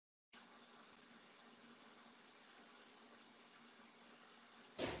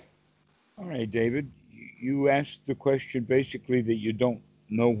All right, David, you asked the question basically that you don't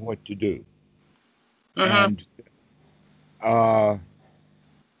know what to do. Mm-hmm. And uh,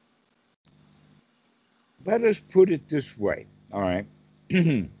 let us put it this way. All right.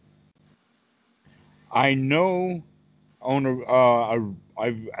 I know on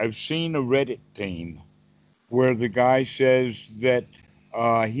I've seen a Reddit theme where the guy says that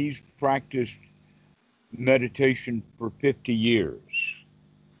he's practiced meditation for 50 years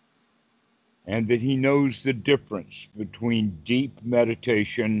and that he knows the difference between deep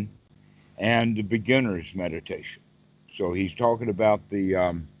meditation and the beginner's meditation. So he's talking about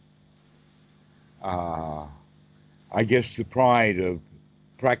uh, I guess, the pride of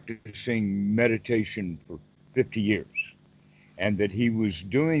practicing meditation for 50 years. And that he was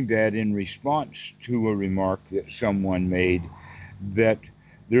doing that in response to a remark that someone made that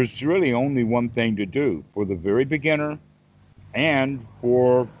there's really only one thing to do for the very beginner and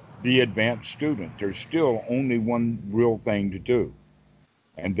for the advanced student. There's still only one real thing to do,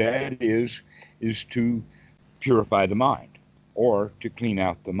 and that is to purify the mind or to clean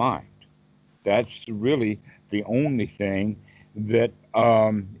out the mind. That's really the only thing that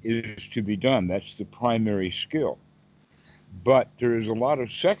is to be done. That's the primary skill. But there's a lot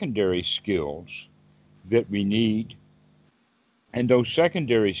of secondary skills that we need, and those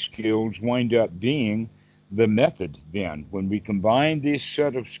secondary skills wind up being the method. Then, when we combine this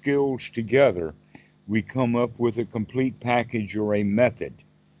set of skills together, we come up with a complete package or a method.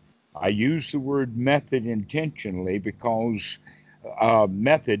 I use the word method intentionally because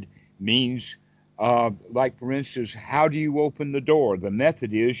method means, like for instance, how do you open the door? The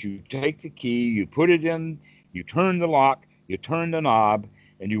method is you take the key, you put it in, you turn the lock, you turn the knob,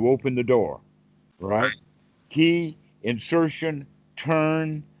 and you open the door, right? Right. Key, insertion,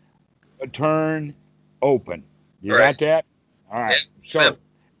 turn, turn, open. You Right. got that? All Yeah. right. So Simple.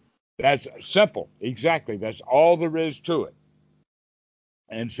 that's simple. Exactly. That's all there is to it.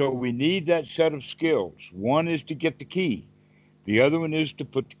 And so we need that set of skills. One is to get the key. The other one is to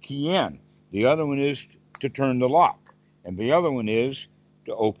put the key in. The other one is to turn the lock. And the other one is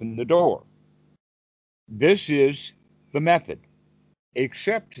to open the door. This is the method,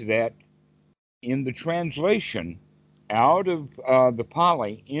 except that in the translation out of the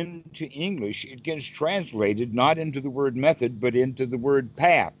Pali into English, it gets translated not into the word method, but into the word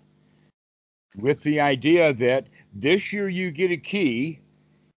path, with the idea that this year you get a key,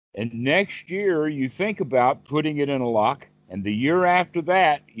 and next year you think about putting it in a lock, and the year after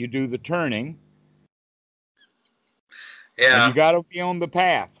that you do the turning, and Yeah. you got to be on the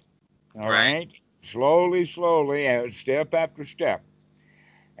path. All Right. right, slowly, slowly, step after step.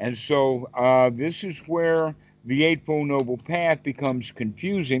 And so this is where the Eightfold Noble Path becomes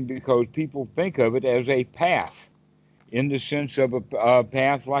confusing because people think of it as a path in the sense of a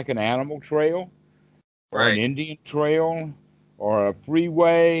path like an animal trail or an Right. Indian trail or a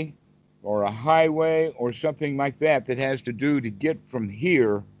freeway or a highway or something like that that has to do to get from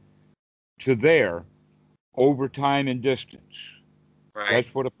here to there over time and distance. Right.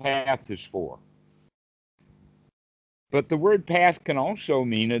 That's what a path is for. But the word path can also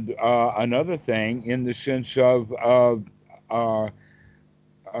mean another thing in the sense of uh,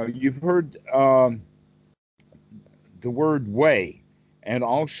 you've heard the word way and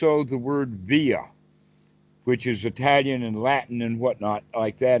also the word via, which is Italian and Latin and whatnot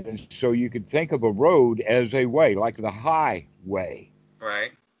like that. And so you could think of a road as a way, like the highway,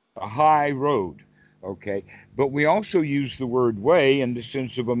 Right. a high road. Okay. But we also use the word way in the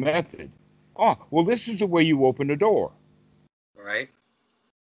sense of a method. Oh, well, this is the way you open a door. Right.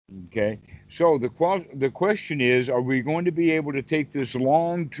 Okay, so the question is, are we going to be able to take this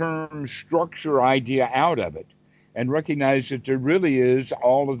long-term structure idea out of it and recognize that there really is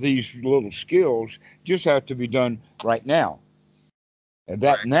all of these little skills just have to be done right now, and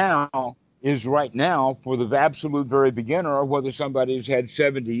that Right. now is right now for the absolute very beginner, or whether somebody has had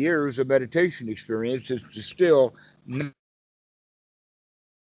 70 years of meditation experience, is to still thing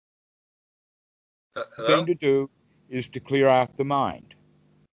Hello. to do is to clear out the mind.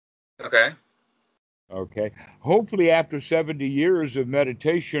 Okay. Okay. Hopefully, after 70 years of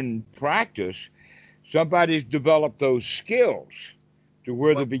meditation practice, somebody's developed those skills to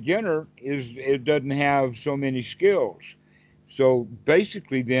where the Well. beginner is it doesn't have so many skills. So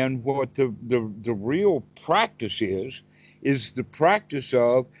basically, then what the real practice is the practice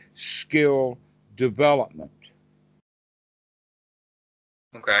of skill development.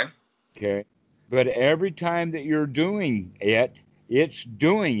 Okay. Okay. But every time that you're doing it, it's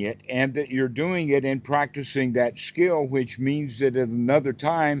doing it, and that you're doing it and practicing that skill, which means that at another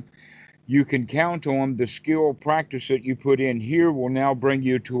time you can count on the skill practice that you put in here will now bring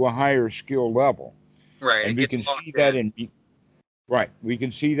you to a higher skill level. Right. And It we gets can see locked that in. in, right, we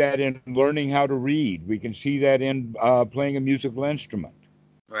can see that in learning how to read. We can see that in playing a musical instrument,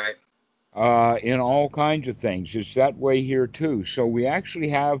 Right. in all kinds of things. It's that way here too. So we actually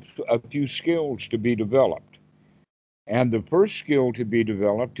have a few skills to be developed. And the first skill to be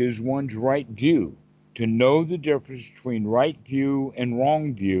developed is one's right view, to know the difference between right view and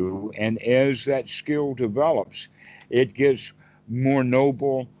wrong view. And as that skill develops, it gets more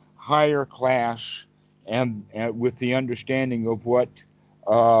noble, higher class, and with the understanding of what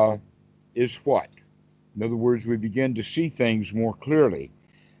uh, is what. In other words, we begin to see things more clearly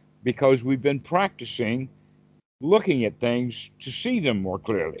because we've been practicing looking at things to see them more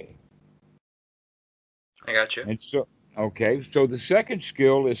clearly. I got you. And so, okay, so the second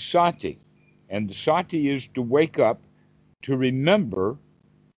skill is sati. And the sati is to wake up, to remember,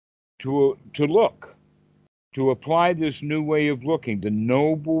 to look, to apply this new way of looking. The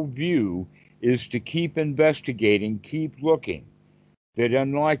noble view is to keep investigating, keep looking. That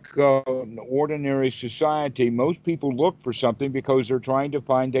unlike ordinary society, most people look for something because they're trying to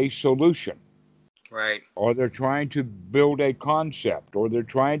find a solution, Right. or they're trying to build a concept, or they're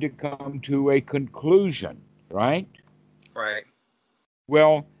trying to come to a conclusion, right? Right.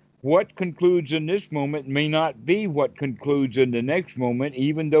 Well, what concludes in this moment may not be what concludes in the next moment.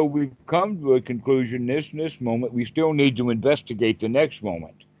 Even though we've come to a conclusion this moment, we still need to investigate the next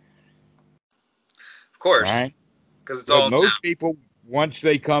moment, Of course. right? Because it's But all most people, once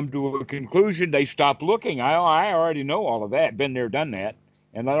they come to a conclusion, they stop looking. I already know all of that, been there, done that,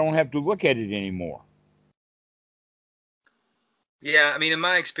 and I don't have to look at it anymore. Yeah, I mean, in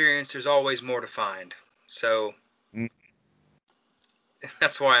my experience, there's always more to find. So Mm.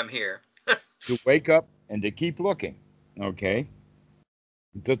 that's why I'm here. To wake up and to keep looking, okay?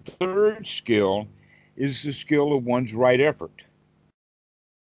 The third skill is the skill of one's right effort.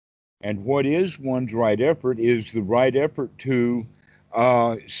 And what is one's right effort is the right effort to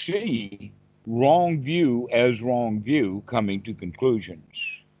see wrong view as wrong view, coming to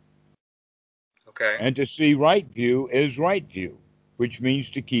conclusions, Okay. and to see right view as right view, which means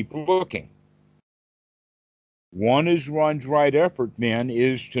to keep looking. One is one's right effort, then,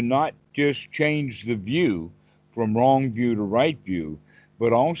 is to not just change the view from wrong view to right view,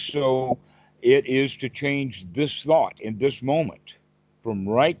 but also it is to change this thought in this moment from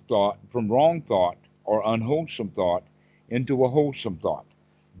right thought, from wrong thought or unwholesome thought into a wholesome thought.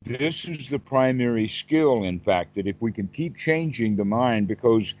 This is the primary skill, in fact, that if we can keep changing the mind,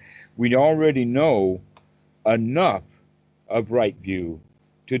 because we already know enough of right view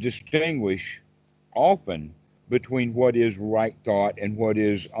to distinguish often between what is right thought and what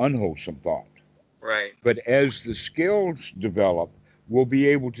is unwholesome thought. Right. But as the skills develop, we'll be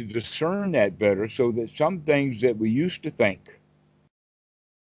able to discern that better so that some things that we used to think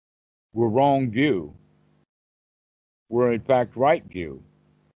were wrong view were in fact right view.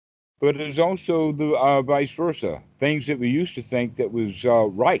 But it's also the vice versa. Things that we used to think that was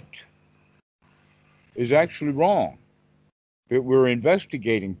right is actually wrong. But we're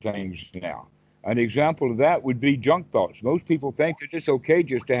investigating things now. An example of that would be junk thoughts. Most people think that it's okay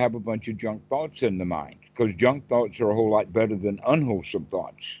just to have a bunch of junk thoughts in the mind because junk thoughts are a whole lot better than unwholesome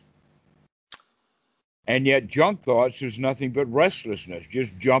thoughts. And yet, junk thoughts is nothing but restlessness,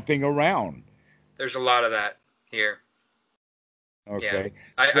 just jumping around. There's a lot of that here. Yeah. Okay.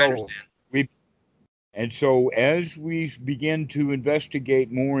 I So, understand. we and so as we begin to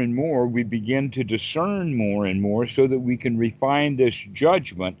investigate more and more, we begin to discern more and more so that we can refine this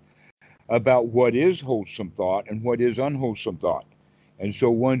judgment about what is wholesome thought and what is unwholesome thought. And so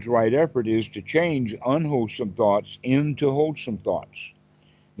one's right effort is to change unwholesome thoughts into wholesome thoughts.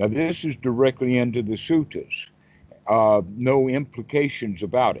 Now, this is directly into the suttas, no implications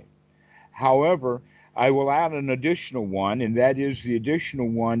about it. However, I will add an additional one, and that is the additional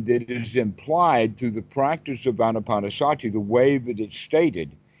one that is implied through the practice of Anapanasati. The way that it's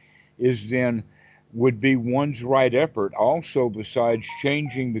stated is then would be one's right effort also, besides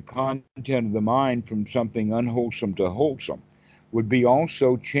changing the content of the mind from something unwholesome to wholesome, would be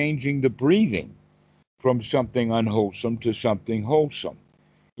also changing the breathing from something unwholesome to something wholesome,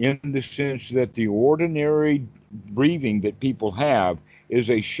 in the sense that the ordinary breathing that people have is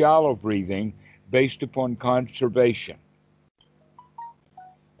a shallow breathing based upon conservation,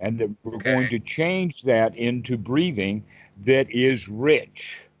 and that we're going Okay. to change that into breathing that is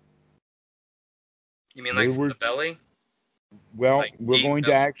rich. You mean In like other from the words, belly? well, Like we're deep going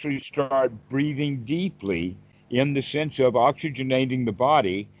to belly? actually start breathing deeply in the sense of oxygenating the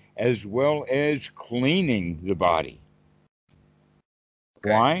body as well as cleaning the body.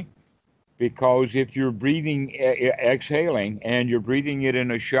 Okay. Why? because if you're breathing, exhaling, and you're breathing it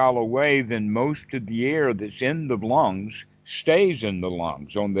in a shallow way, then most of the air that's in the lungs stays in the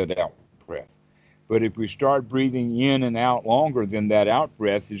lungs on that out breath. But if we start breathing in and out longer, then that out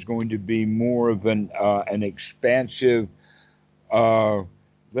breath is going to be more of an expansive, uh,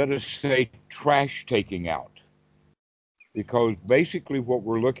 let us say, trash taking out. Because basically what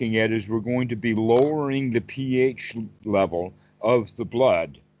we're looking at is we're going to be lowering the pH level of the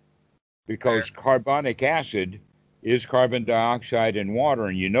blood, Fair. because carbonic acid is carbon dioxide and water,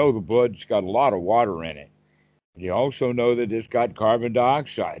 and you know the blood's got a lot of water in it. You also know that it's got carbon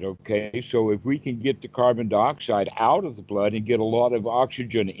dioxide. Okay, so if we can get the carbon dioxide out of the blood and get a lot of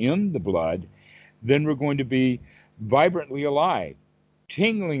oxygen in the blood, then we're going to be vibrantly alive,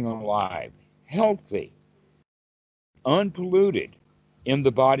 tingling alive, healthy, unpolluted in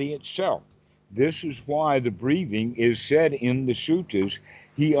the body itself. This is why the breathing is said in the suttas.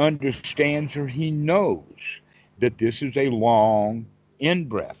 He understands, or he knows, that this is a long in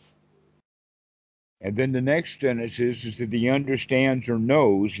breath. And then the next sentence is that he understands or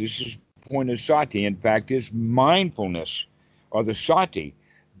knows. This is the point of sati. In fact, is mindfulness, or the sati.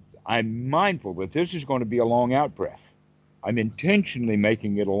 I'm mindful that this is going to be a long out breath. I'm intentionally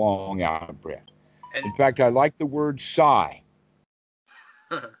making it a long out breath. And In fact, I like the word sigh.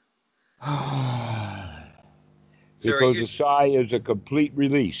 so Because a sigh is a complete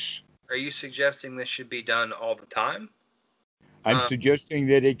release. are you suggesting this should be done all the time? I'm suggesting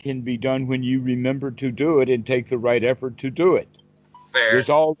that it can be done when you remember to do it and take the right effort to do it. Fair. This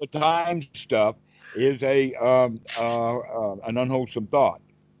all the time stuff is an unwholesome thought,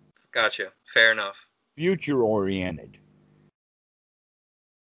 Gotcha. Fair enough. future oriented,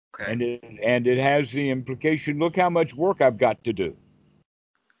 Okay. and it has the implication. Look how much work I've got to do.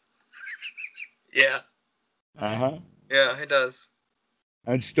 Yeah. Uh-huh. Yeah, it does.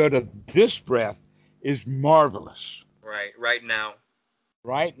 Instead of this breath is marvelous. Right. Right now.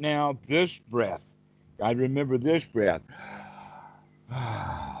 Right now, this breath. I remember this breath.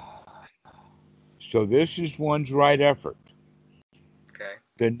 So this is one's right effort. Okay.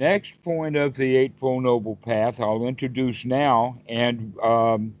 The next point of the Eightfold Noble Path I'll introduce now, and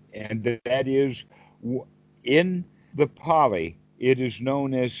that is in the Pali, it is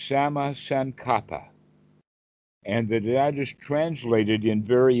known as Samma Sankappa, and that is translated in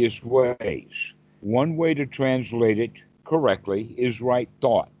various ways. One way to translate it correctly is right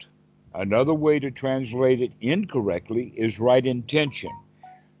thought. Another way to translate it incorrectly is right intention.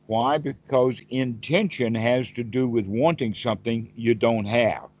 Why? Because intention has to do with wanting something you don't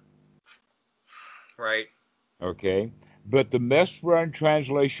have. Right. Okay? But the best run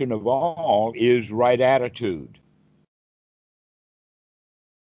translation of all is right attitude.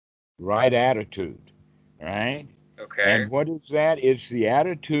 Right attitude. Right? Okay. And what is that? It's the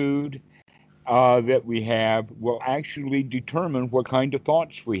attitude that we have will actually determine what kind of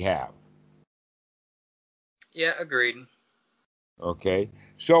thoughts we have. Yeah, agreed. Okay?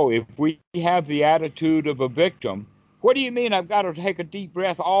 So if we have the attitude of a victim, what do you mean I've got to take a deep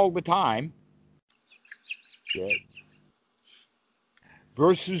breath all the time? Okay.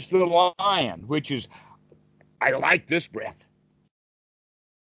 Versus the lion, which is, I like this breath.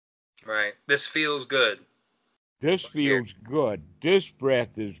 Right. This feels good. This Here. feels good. This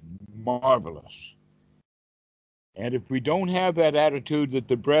breath is marvelous. And if we don't have that attitude that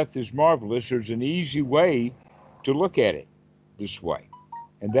the breath is marvelous, there's an easy way to look at it this way.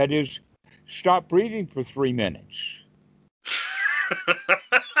 And that is stop breathing for 3 minutes.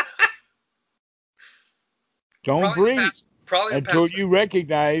 Don't breathe Probably the until past. you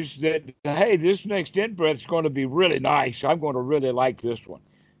recognize that, hey, this next in breath is going to be really nice. I'm going to really like this one.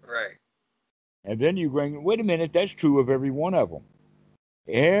 Right. And then you bring, wait a minute, that's true of every one of them.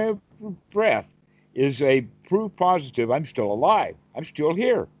 Every breath is a proof positive I'm still alive. I'm still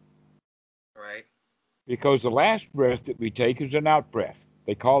here. Right. Because the last breath that we take is an out breath.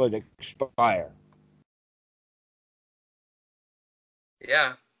 They call it expire.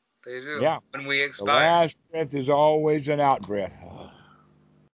 Yeah, they do. Yeah. When we The expire. last breath is always an out breath.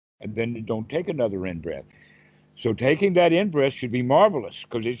 And then you don't take another in breath. So taking that in breath should be marvelous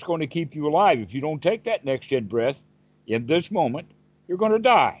because it's going to keep you alive. If you don't take that next in breath in this moment, you're going to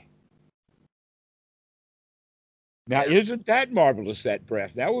die. Now, Yeah. isn't that marvelous, that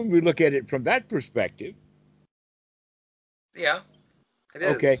breath? Now, when we look at it from that perspective, Yeah, it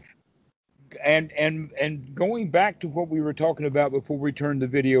okay, is. and going back to what we were talking about before we turned the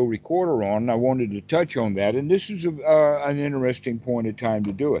video recorder on, I wanted to touch on that, and this is an interesting point of time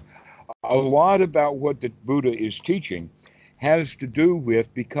to do it. A lot about what the Buddha is teaching has to do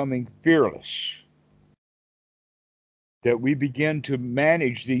with becoming fearless. that we begin to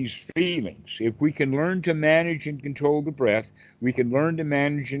manage these feelings. If we can learn to manage and control the breath, we can learn to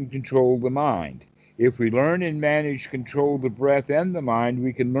manage and control the mind. If we learn and manage, control the breath and the mind,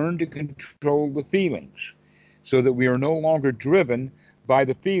 we can learn to control the feelings so that we are no longer driven by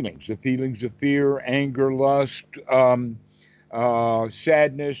the feelings of fear, anger, lust,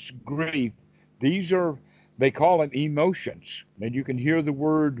 sadness, grief. These are, they call them emotions. And you can hear the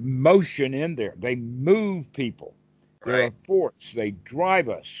word motion in there. They move people. They're a Right. force. They drive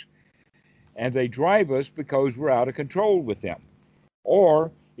us. And they drive us because we're out of control with them.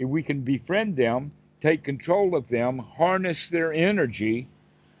 Or if we can befriend them, take control of them, harness their energy,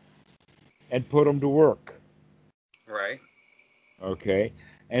 and put them to work. Right. Okay.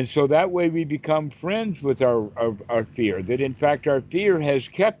 And so that way we become friends with our fear, that in fact our fear has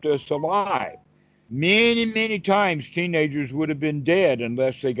kept us alive. Many, many times teenagers would have been dead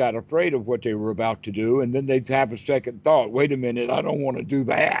unless they got afraid of what they were about to do. And then they'd have a second thought, wait a minute, I don't want to do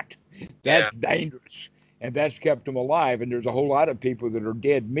that. Yeah. That's dangerous. And that's kept them alive. And there's a whole lot of people that are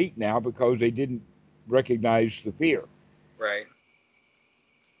dead meat now because they didn't recognize the fear. Right.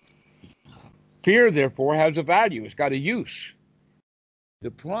 Fear, therefore, has a value, it's got a use.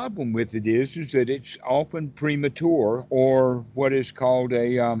 The problem with it is that it's often premature or what is called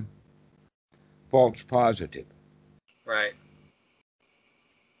a false positive. Right.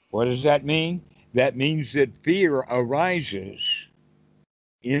 What does that mean? That means that fear arises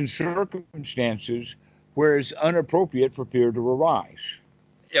in circumstances where it's inappropriate for fear to arise.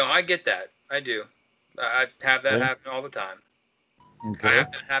 I get that. I do. I have that Okay. happen all the time. I Okay.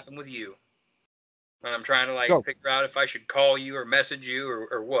 have that happen with you when I'm trying to like So, figure out if I should call you or message you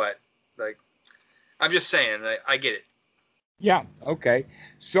or what. Like, I'm just saying, I get it. yeah. Okay.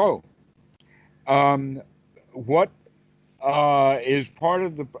 So, um, what is part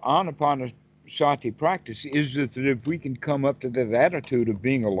of the Anapanasati practice is that if we can come up to that attitude of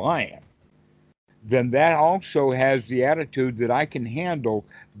being a lion, then that also has the attitude that I can handle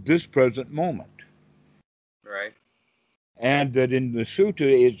this present moment. Right. And that in the sutta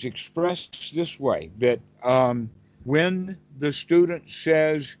it's expressed this way that when the student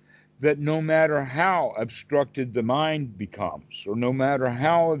says that no matter how obstructed the mind becomes, or no matter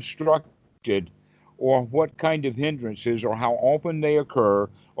how obstructed, or what kind of hindrances, or how often they occur,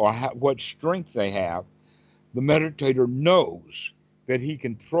 or what strength they have, the meditator knows that he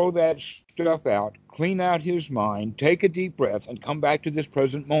can throw that stuff out, clean out his mind, take a deep breath, and come back to this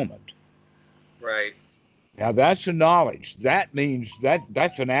present moment. Right. Now that's a knowledge. That means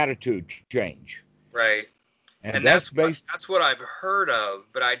that's an attitude change, Right. and And that's that's what based. that's what I've heard of,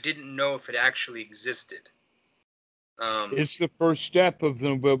 but I didn't know if it actually existed. Um. It's the first step of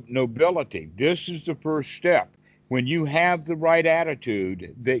the nobility. This is the first step. When you have the right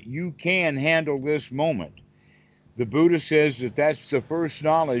attitude that you can handle this moment, the Buddha says that that's the first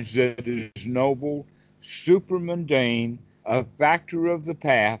knowledge that is noble, super mundane, a factor of the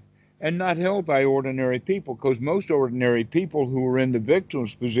path, and not held by ordinary people. Because most ordinary people who are in the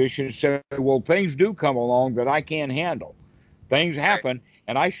victim's position say, well, things do come along that I can't handle. Things Right. happen,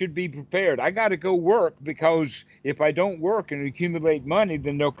 and I should be prepared. I got to go work because if I don't work and accumulate money,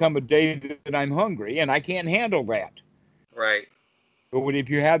 then there'll come a day that I'm hungry, and I can't handle that. Right. But if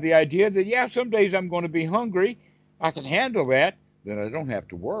you have the idea that, yeah, some days I'm going to be hungry, I can handle that, then I don't have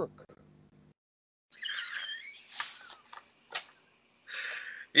to work.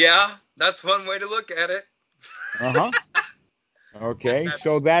 Yeah, that's one way to look at it. Uh huh. Okay,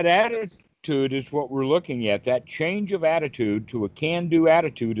 so That's that that's attitude is what we're looking at. That change of attitude to a can do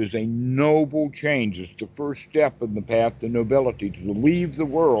attitude is a noble change. It's the first step in the path to nobility, to leave the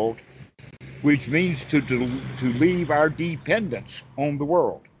world, which means to leave our dependence on the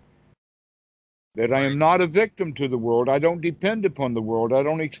world. That I am right. not a victim to the world. I don't depend upon the world. I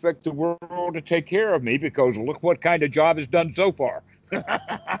don't expect the world to take care of me because look what kind of job is done so far.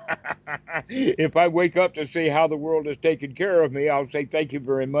 If I wake up to see how the world has taken care of me, I'll say, thank you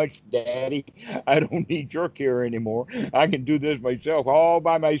very much, Daddy. I don't need your care anymore. I can do this myself, all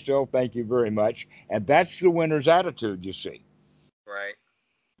by myself. Thank you very much. And that's the winner's attitude, you see. Right.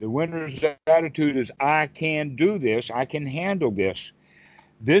 The winner's attitude is, I can do this, I can handle this.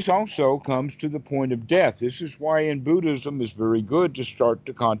 This also comes to the point of death. This is why in Buddhism it's very good to start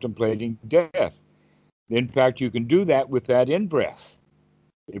to contemplating death. In fact, you can do that with that in breath.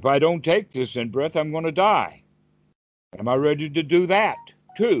 If I don't take this in breath, I'm going to die. Am I ready to do that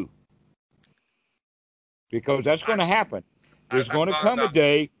too? Because that's I, going to happen. There's I've going to thought come a about,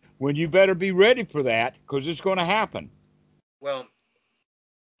 day when you better be ready for that because it's going to happen. well,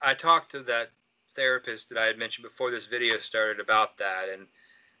 I talked to that therapist that I had mentioned before this video started about that, and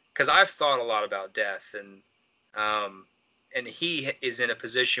because I've thought a lot about death, and and he is in a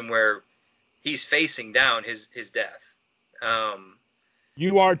position where he's facing down his death.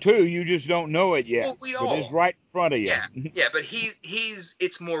 You are too. You just don't know it yet. Well, we But it's all, right in front of you. yeah, but he's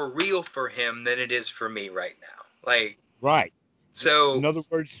it's more real for him than it is for me right now. Like, Right. In so other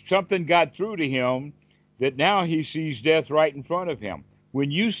words, something got through to him that now he sees death right in front of him. When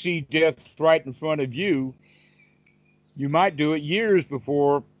you see death right in front of you, you might do it years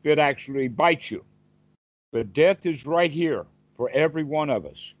before it actually bites you. But death is right here for every one of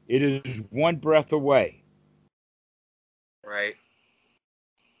us. It is one breath away. right.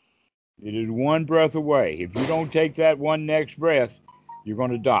 It is one breath away. If you don't take that one next breath, you're going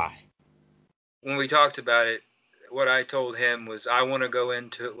to die. When we talked about it, what I told him was I want to go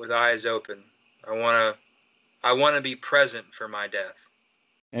into it with eyes open. I want to be present for my death.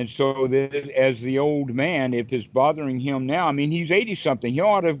 And so, that as the old man, if it's bothering him now, I mean, he's 80 something. He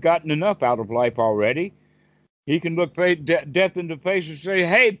ought to have gotten enough out of life already. He can look death in the face and say,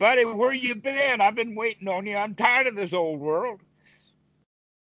 "Hey, buddy, where you been? I've been waiting on you. I'm tired of this old world."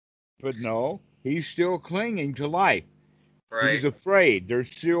 But no, he's still clinging to life. Right. He's afraid.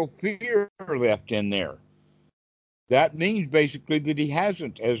 There's still fear left in there. That means basically that he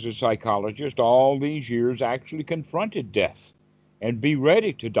hasn't, as a psychologist, all these years actually confronted death and be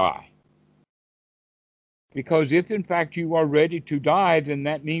ready to die. Because if in fact you are ready to die, then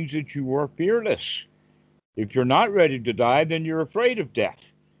that means that you are fearless. If you're not ready to die, then you're afraid of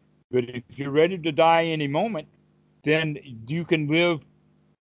death. But if you're ready to die any moment, then you can live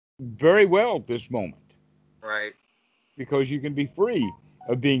very well this moment Right. because you can be free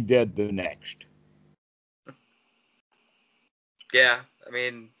of being dead the next. Yeah. I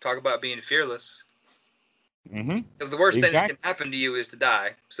mean, talk about being fearless. Mm-hmm. Because the worst thing that can Exactly. happen to you is to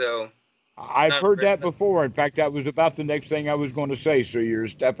die. So I've not heard afraid that of before. In fact, that was about the next thing I was going to say. So you're a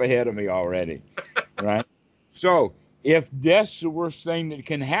step ahead of me already, right? So if death's the worst thing that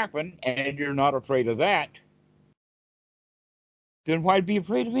can happen and you're not afraid of that, then why be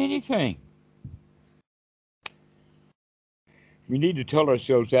afraid of anything? We need to tell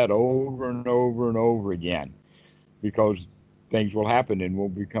ourselves that over and over and over again because things will happen and we'll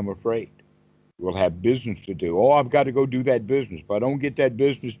become afraid. We'll have business to do. Oh, I've got to go do that business. If I don't get that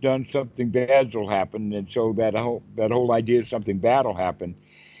business done, something bad will happen. And so that whole idea of something bad will happen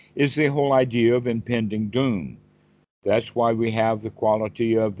is the whole idea of impending doom. That's why we have the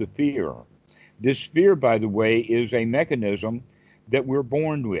quality of the fear. This fear, by the way, is a mechanism that we're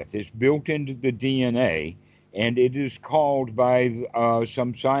born with. It's built into the DNA, and it is called by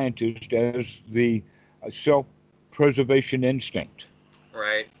some scientists as the self-preservation instinct.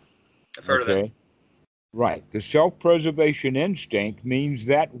 right. I've heard of that. Okay, right. The self-preservation instinct means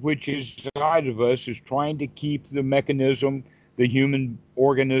that which is inside of us is trying to keep the mechanism, the human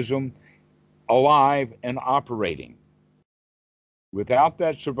organism, alive and operating. Without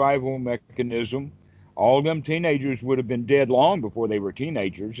that survival mechanism, all them teenagers would have been dead long before they were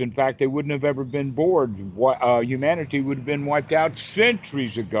teenagers. In fact, they wouldn't have ever been born. Humanity would have been wiped out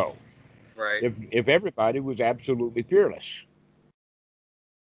centuries ago Right. if everybody was absolutely fearless.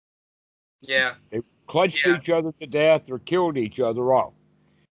 Yeah. They clutched Yeah. each other to death or killed each other off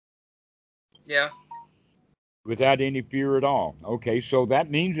Yeah. without any fear at all. Okay, so that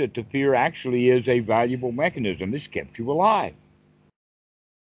means that the fear actually is a valuable mechanism. It's kept you alive.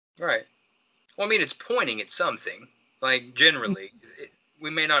 Right. Well, I mean, it's pointing at something. Like, generally, we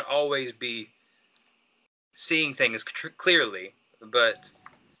may not always be seeing things clearly, but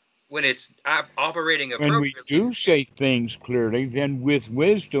when it's operating When we appropriately, do say things clearly, then with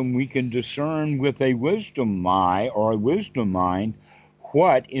wisdom we can discern with a wisdom eye or a wisdom mind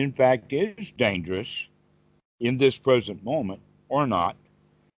what in fact is dangerous in this present moment or not,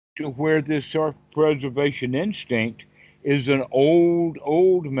 to where this self-preservation instinct is an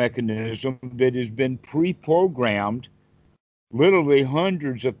old mechanism that has been pre-programmed literally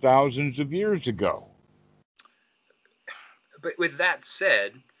hundreds of thousands of years ago. but with that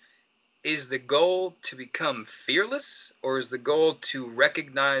said, is the goal to become fearless, or is the goal to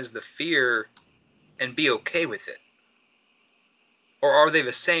recognize the fear and be okay with it? Or are they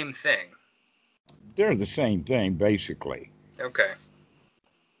the same thing? They're the same thing, basically. Okay.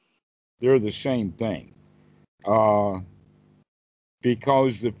 They're the same thing. Uh,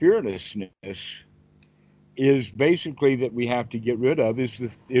 because the fearlessness is basically that we have to get rid of is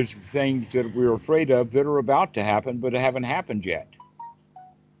the things that we're afraid of that are about to happen but haven't happened yet.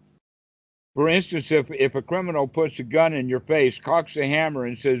 For instance, if a criminal puts a gun in your face, cocks a hammer,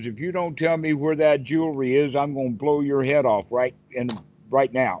 and says, "If you don't tell me where that jewelry is, I'm going to blow your head off right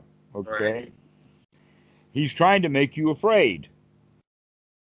now." Right. Okay, he's trying to make you afraid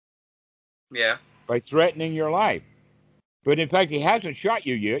Yeah. by threatening your life. But in fact, he hasn't shot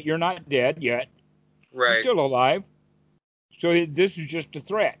you yet. You're not dead yet. You're Right. still alive. So this is just a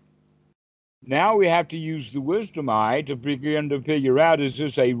threat. Now we have to use the wisdom eye to begin to figure out, is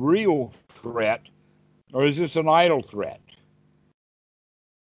this a real threat or is this an idle threat?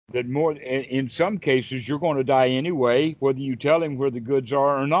 That more, in some cases, you're going to die anyway, whether you tell him where the goods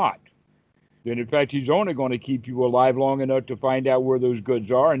are or not. Then, in fact, he's only going to keep you alive long enough to find out where those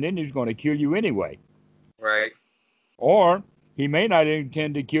goods are, and then he's going to kill you anyway. Right. Or he may not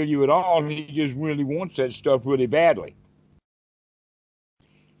intend to kill you at all. He just really wants that stuff really badly.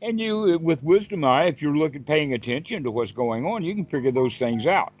 And you, with wisdom eye, if you're looking, paying attention to what's going on, you can figure those things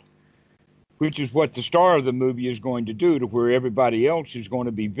out. Which is what the star of the movie is going to do, to where everybody else is going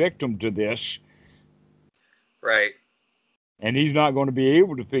to be victim to this, Right. and he's not going to be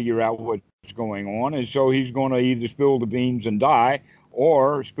able to figure out what's going on, and so he's going to either spill the beans and die,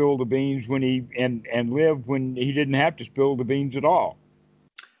 or spill the beans when he and live when he didn't have to spill the beans at all.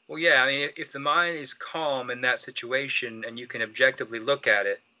 Well, yeah. I mean, if the mind is calm in that situation and you can objectively look at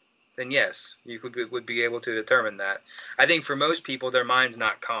it, then yes, you would be able to determine that. I think for most people, their mind's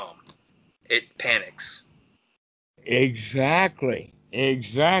not calm. It panics. Exactly.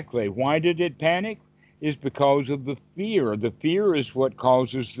 Exactly. Why did it panic? Is because of the fear. The fear is what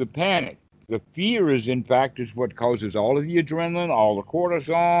causes the panic. The fear is, in fact, is what causes all of the adrenaline, all the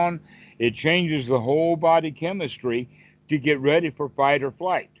cortisone. It changes the whole body chemistry to get ready for fight or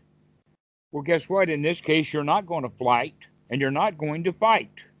flight. Well, guess what? In this case, you're not going to flight and you're not going to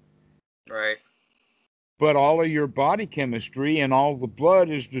fight. Right. But all of your body chemistry and all the blood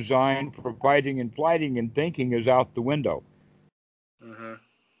is designed for fighting and flighting, and thinking is out the window. Mm-hmm.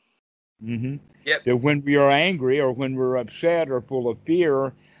 Mm-hmm. Yep. That when we are angry or when we're upset or full of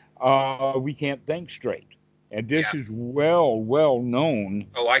fear, we can't think straight. And this Yeah. is well known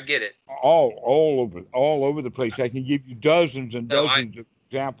Oh, I get it. all over the place. I can give you dozens and No, dozens of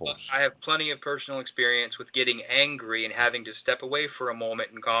examples. I have plenty of personal experience with getting angry and having to step away for a moment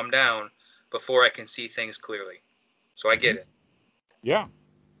and calm down before I can see things clearly. So I Mm-hmm. get it. Yeah.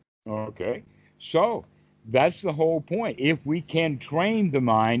 Okay. So that's the whole point. If we can train the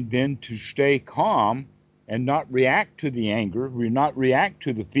mind then to stay calm and not react to the anger, we not react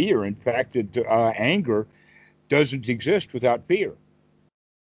to the fear. In fact, that anger doesn't exist without fear, Hmm.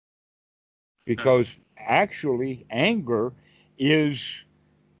 because actually anger is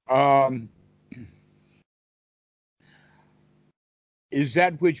um, is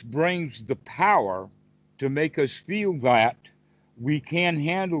that which brings the power to make us feel that we can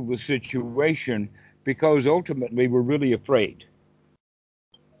handle the situation, because ultimately we're really afraid.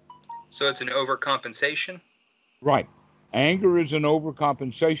 So it's an overcompensation. Right. Anger is an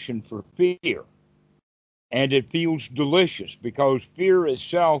overcompensation for fear. And it feels delicious because fear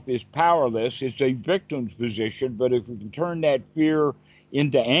itself is powerless. It's a victim's position. But if we can turn that fear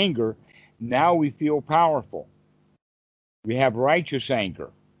into anger, now we feel powerful. We have righteous anger.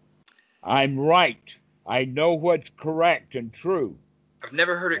 I'm right. I know what's correct and true. I've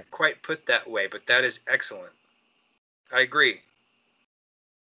never heard it quite put that way, but that is excellent. I agree.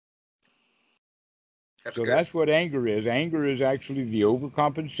 That's So good. that's what anger is. Anger is actually the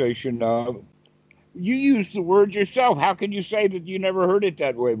overcompensation of. You use the word yourself. How can you say that you never heard it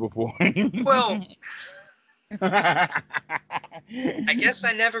that way before? Well, I guess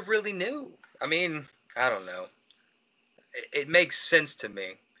I never really knew. I mean, I don't know. It makes sense to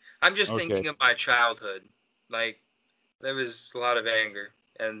me. I'm just Okay. thinking of my childhood. Like, there was a lot of anger,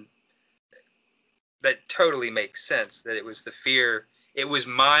 and that totally makes sense that it was the fear. It was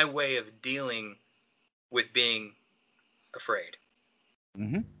my way of dealing with being afraid.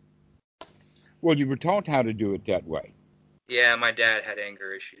 Hmm. Well, you were taught how to do it that way. Yeah, my dad had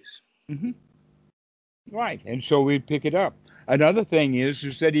anger issues. Hmm. Right. And so we pick it up. Another thing is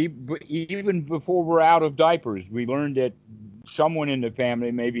that even before we're out of diapers, we learned that someone in the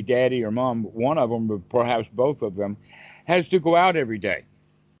family, maybe daddy or mom, one of them, but perhaps both of them, has to go out every day.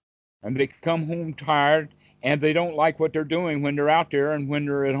 And they come home tired, and they don't like what they're doing when they're out there. And when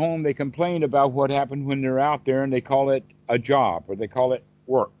they're at home, they complain about what happened when they're out there, and they call it a job or they call it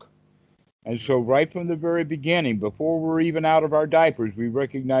work. And so, right from the very beginning, before we're even out of our diapers, we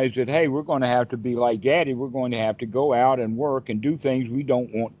recognize that, hey, we're going to have to be like daddy. We're going to have to go out and work and do things we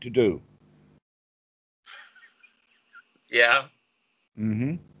don't want to do. Yeah,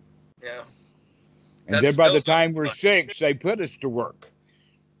 Hmm. yeah. And That's then by still the not time we're fun. 6, they put us to work.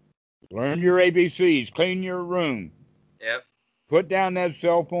 Learn your ABCs, clean your room, Yep. put down that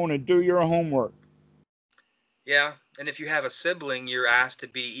cell phone, and do your homework. Yeah, and if you have a sibling, you're asked to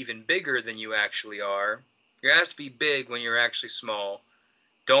be even bigger than you actually are. You're asked to be big when you're actually small.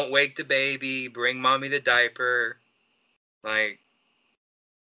 Don't wake the baby, bring mommy the diaper. Like,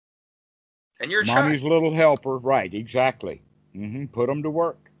 and you're a child. Mommy's little helper, right? Exactly. Put them to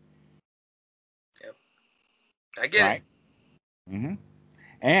work, Yep. I get it. right? hmm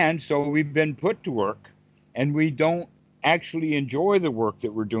And so we've been put to work, and we don't actually enjoy the work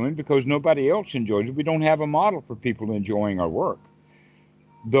that we're doing because nobody else enjoys it. We don't have a model for people enjoying our work.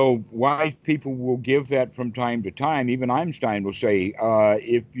 Though wise people will give that from time to time. Even Einstein will say, uh,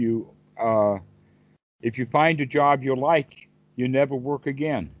 if you find a job you like, you never work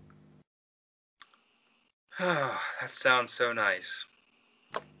again. That sounds so nice.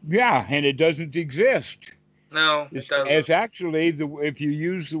 Yeah, and it doesn't exist. No, it It's doesn't. actually if you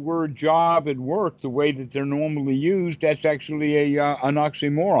use the word job and work the way that they're normally used, that's actually an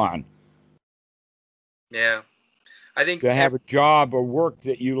oxymoron. Yeah. I think To have a job or work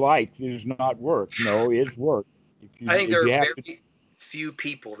that you like is not work. No, it's work. If there you are have to, very few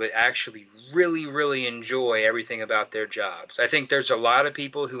people that actually really, really enjoy everything about their jobs. I think there's a lot of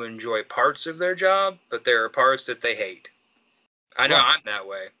people who enjoy parts of their job, but there are parts that they hate. I know right. I'm that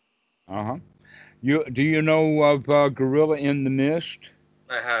way. Uh-huh. Do you know of Gorilla in the Mist?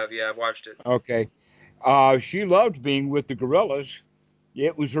 I have, yeah, I've watched it. Okay. She loved being with the gorillas.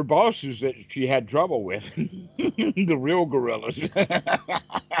 It was her bosses that she had trouble with, the real gorillas.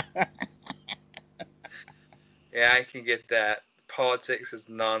 Yeah, I can get that. Politics is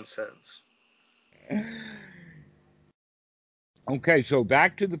nonsense. Okay, so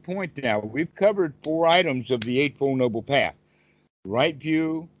back to the point now. We've covered 4 items of the Eightfold Noble Path: right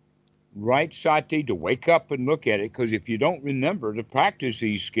view, right sati, to wake up and look at it, because if you don't remember to practice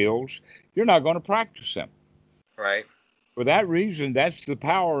these skills, you're not going to practice them. Right. For that reason, that's the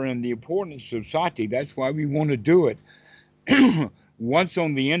power and the importance of sati. That's why we want to do it once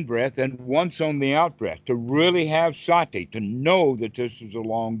on the in breath and once on the out breath, to really have sati, to know that this is a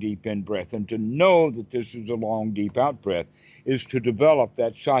long, deep in breath and to know that this is a long, deep out breath, is to develop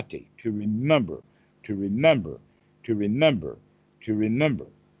that sati, to remember, to remember, to remember, to remember.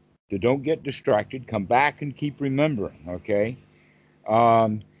 To don't get distracted, come back and keep remembering, okay?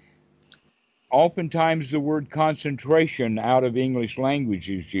 Um, Oftentimes the word concentration out of English language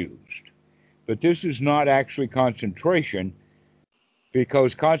is used, but this is not actually concentration,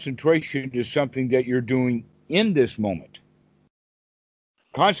 because concentration is something that you're doing in this moment.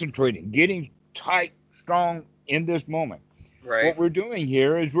 Concentrating, getting tight, strong in this moment. Right. What we're doing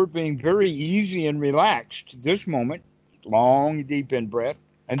here is we're being very easy and relaxed this moment, long, deep in breath,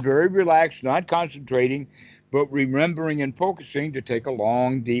 and very relaxed, not concentrating, but remembering and focusing to take a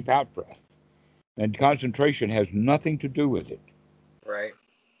long, deep out breath. And concentration has nothing to do with it. Right.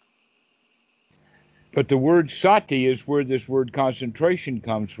 But the word sati is where this word concentration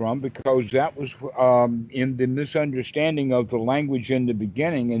comes from, because that was in the misunderstanding of the language in the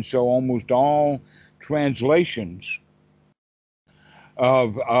beginning. And so almost all translations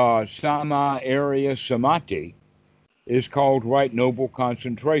of sama area samadhi is called right noble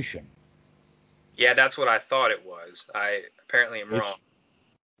concentration. Yeah, that's what I thought it was. I apparently am wrong. It's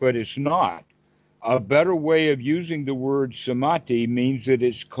But it's not. A better way of using the word samadhi means that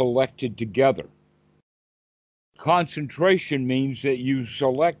it's collected together. Concentration means that you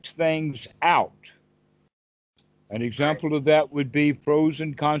select things out. An Right. example of that would be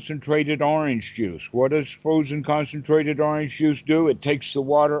frozen concentrated orange juice. What does frozen concentrated orange juice do? It takes the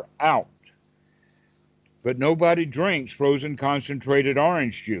water out. But nobody drinks frozen concentrated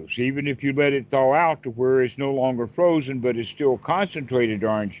orange juice, even if you let it thaw out to where it's no longer frozen, but it's still concentrated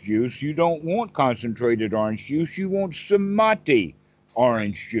orange juice. You don't want concentrated orange juice. You want samadhi Right.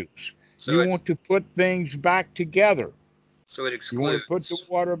 orange juice. So You it's want to put things back together. so it You want to put the excludes.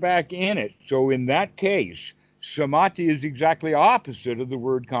 water back in it. So in that case, samadhi is exactly opposite of the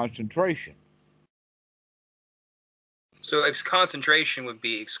word concentration. So concentration would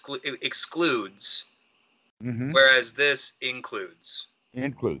be excludes, Mm-hmm. whereas this includes.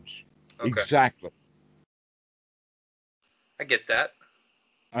 Includes. Okay, Exactly. I get that.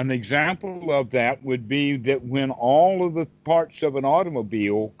 An example of that would be that when all of the parts of an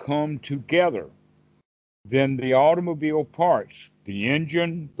automobile come together, then the automobile parts, the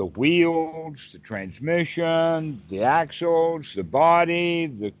engine, the wheels, the transmission, the axles, the body,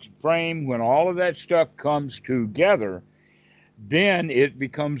 the frame, when all of that stuff comes together, then it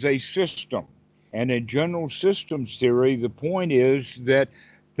becomes a system. And in general systems theory, the point is that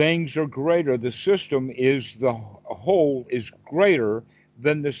things are greater. The system is the whole is greater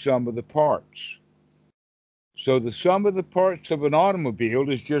than the sum of the parts. So the sum of the parts of an automobile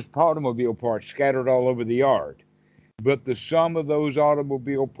is just automobile parts scattered all over the yard. But the sum of those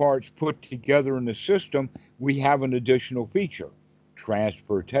automobile parts put together in the system, we have an additional feature: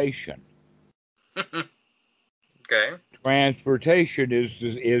 transportation. Okay. Transportation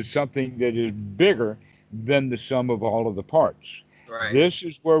is something that is bigger than the sum of all of the parts. Right. This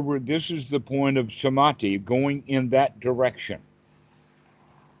is where we're. This is the point of samadhi, going in that direction.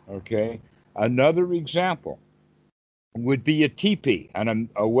 Okay. Another example would be a teepee, and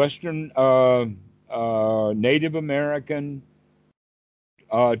a Western Native American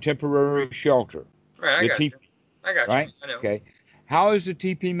temporary shelter. Right. I The got you. teepee, I got you. right? I know. Okay. How is the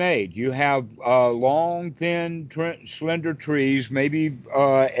teepee made? You have long, thin, slender trees, maybe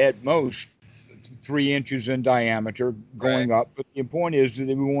at most 3 inches in diameter, Right. going up. But the point is that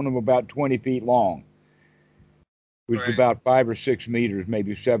we want them about 20 feet long, which is Right. about 5 or 6 meters,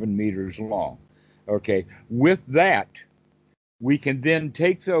 maybe 7 meters long. Okay. With that, we can then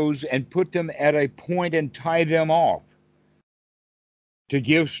take those and put them at a point and tie them off to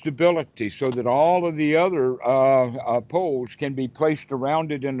give stability so that all of the other poles can be placed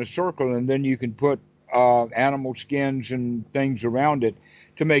around it in a circle, and then you can put animal skins and things around it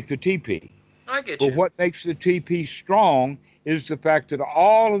to make the teepee. I get But you. what makes the teepee strong is the fact that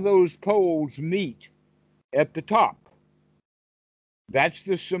all of those poles meet at the top. That's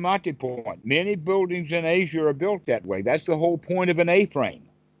the samadhi point. Many buildings in Asia are built that way. That's the whole point of an A-frame,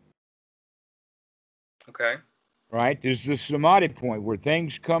 Okay. right? There's the samadhi point where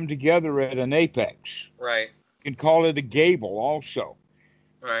things come together at an apex. Right. You can call it a gable also.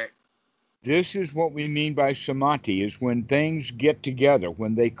 Right. This is what we mean by samadhi, is when things get together,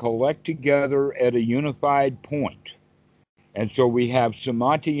 when they collect together at a unified point. And so we have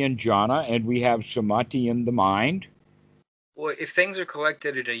samadhi in jhana, and we have samadhi in the mind. Well, if things are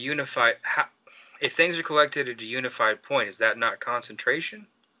collected at a unified, if things are collected at a unified point, is that not concentration?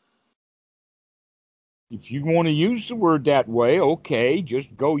 If you want to use the word that way, okay,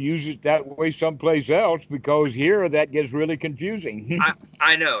 just go use it that way someplace else, because here that gets really confusing.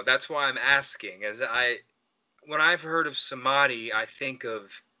 I know. That's why I'm asking. When I've heard of samadhi, I think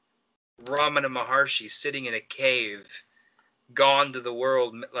of Ramana Maharshi sitting in a cave, gone to the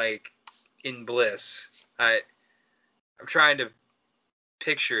world like in bliss. I'm trying to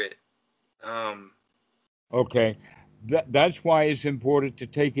picture it. Um, Okay, that's why it's important to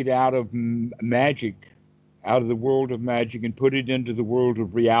take it out of magic, out of the world of magic, and put it into the world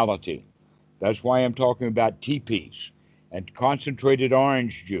of reality. That's why I'm talking about teepees and concentrated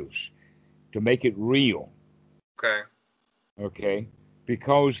orange juice to make it real. okay. Okay,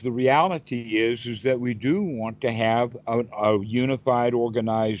 because the reality is that we do want to have a unified,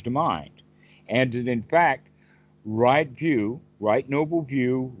 organized mind, and that in fact, right view, right noble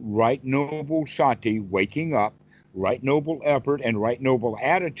view, right noble sati, waking up, right noble effort, and right noble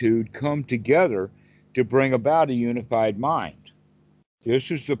attitude come together to bring about a unified mind.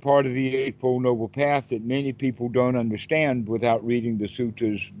 This is the part of the Eightfold Noble Path that many people don't understand without reading the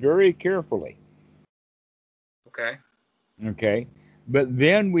suttas very carefully. Okay. Okay. But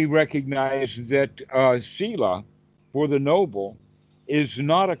then we recognize that sila for the noble is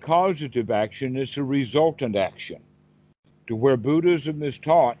not a causative action, it's a resultant action. To where Buddhism is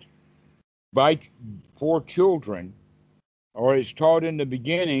taught by for children, or is taught in the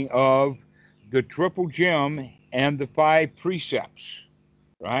beginning of the triple gem and the five precepts,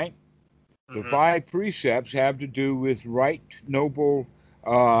 right? The Mm-hmm. five precepts have to do with right noble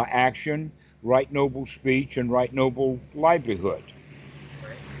action, right noble speech, and right noble livelihood,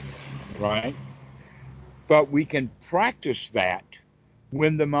 Right. right? But we can practice that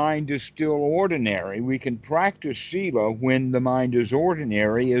when the mind is still ordinary. We can practice sila when the mind is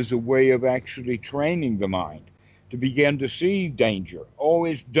ordinary as a way of actually training the mind to begin to see danger. Oh,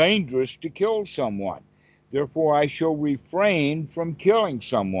 it's dangerous to kill someone. Therefore, I shall refrain from killing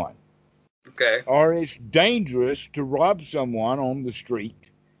someone. Okay. Or it's dangerous to rob someone on the street.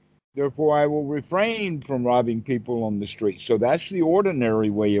 Therefore, I will refrain from robbing people on the street. So that's the ordinary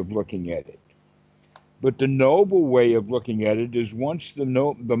way of looking at it. But the noble way of looking at it is once the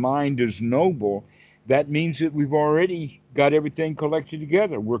mind is noble, that means that we've already got everything collected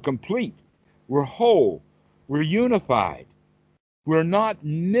together. We're complete. We're whole. We're unified. We're not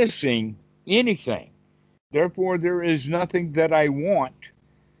missing anything. Therefore, there is nothing that I want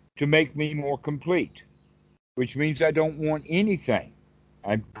to make me more complete, which means I don't want anything.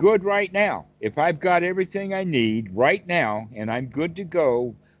 I'm good right now. If I've got everything I need right now and I'm good to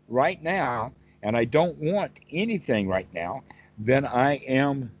go right now and I don't want anything right now, then I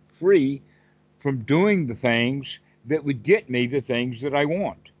am free from doing the things that would get me the things that I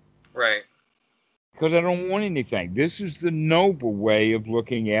want Right. because I don't want anything. This is the noble way of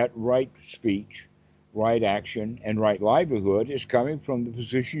looking at right speech, right action, and right livelihood is coming from the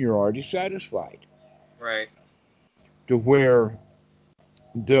position you're already satisfied Right. to where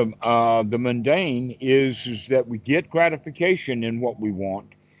The mundane is that we get gratification in what we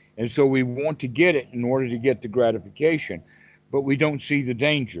want, and so we want to get it in order to get the gratification, but we don't see the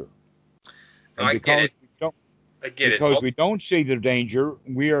danger. No, And I get it. I get it. because we don't see the danger,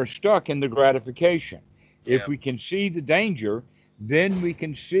 we are stuck in the gratification. If Yeah. we can see the danger, then we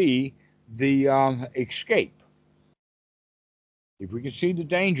can see the escape. If we can see the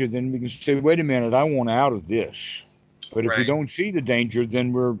danger, then we can say, "Wait a minute, I want out of this." But if we Right. don't see the danger,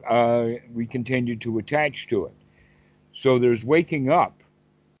 then we continue to attach to it. So there's waking up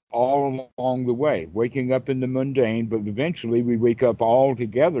all along the way, waking up in the mundane, but eventually we wake up all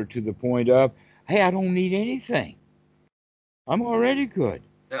together to the point of, "Hey, I don't need anything. I'm already good."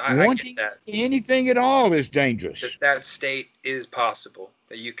 No, I get Wanting that. anything at all is dangerous That state is possible.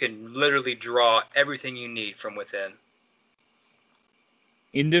 That you can literally draw everything you need from within.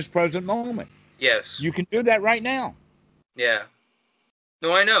 in this present moment. Yes. You can do that right now. Yeah.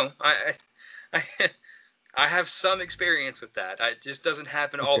 No, I know. I I have some experience with that. It just doesn't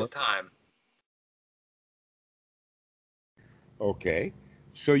happen all the Okay. time. Okay.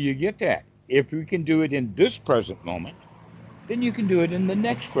 So you get that. If we can do it in this present moment, then you can do it in the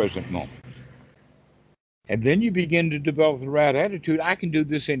next present moment. And then you begin to develop the right attitude. I can do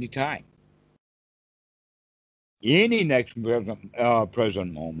this anytime. Any next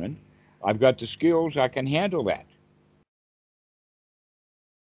present moment, I've got the skills, I can handle that.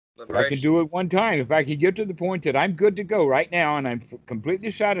 But I can Liberation. do it one time. If I can get to the point that I'm good to go right now and I'm completely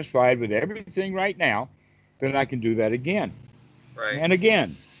satisfied with everything right now, then I can do that again Right. and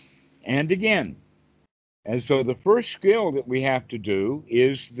again and again. And so the first skill that we have to do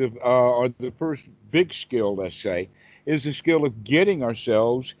is or the first big skill, let's say, is the skill of getting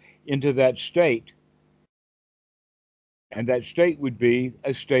ourselves into that state. And that state would be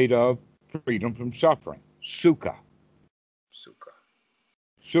a state of freedom from suffering, sukha, Sukha.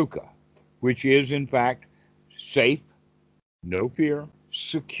 sukha, which is in fact safe, no fear,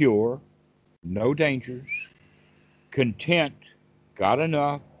 secure, no dangers, content, got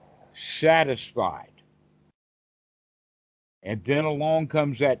enough, satisfied. And then along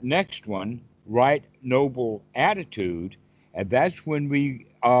comes that next one, right noble attitude. And that's when we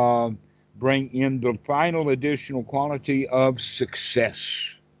bring in the final additional quality of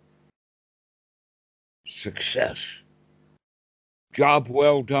success. Success. Job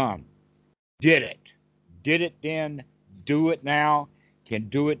well done. Did it. Did it then. Do it now. Can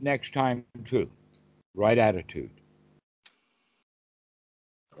do it next time too. Right attitude.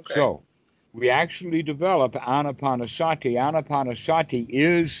 Okay. So we actually develop anapanasati. Anapanasati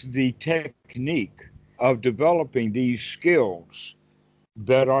is the technique of developing these skills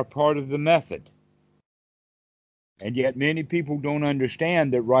that are part of the method. And yet, many people don't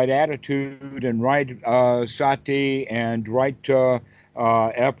understand that right attitude and right sati and right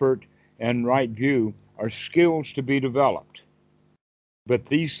effort and right view are skills to be developed. But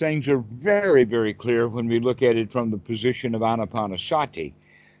these things are very, very clear when we look at it from the position of anapanasati,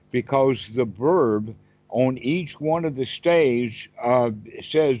 because the verb on each one of the staves it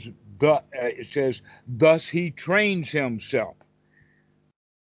says, "Thus he trains himself."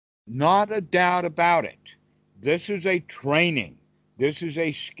 Not a doubt about it. This is a training. This is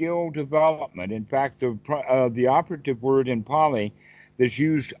a skill development. In fact, the operative word in Pali that's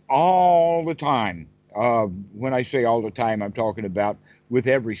used all the time. When I say all the time, I'm talking about with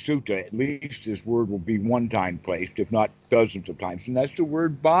every sutta. At least this word will be one time placed, if not dozens of times, and that's the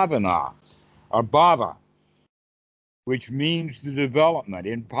word bhavana or bhava, which means the development.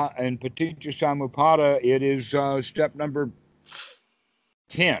 In Paticca Samuppada, it is step number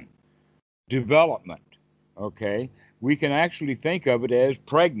 10, development. Okay, we can actually think of it as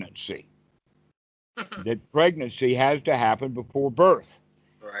pregnancy. That pregnancy has to happen before birth.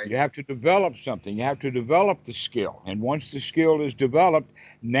 Right. You have to develop something. You have to develop the skill, and once the skill is developed,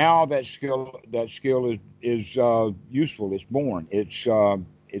 now that skill is useful. It's born.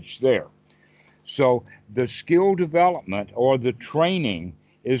 It's there. So the skill development or the training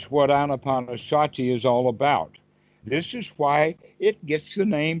is what Anapanasati is all about. This is why it gets the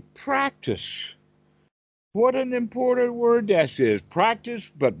name practice. What an important word that is. Practice,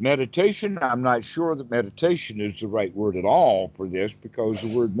 but meditation, I'm not sure that meditation is the right word at all for this, because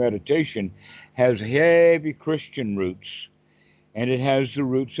the word meditation has heavy Christian roots and it has the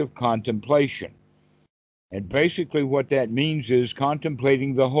roots of contemplation. And basically, what that means is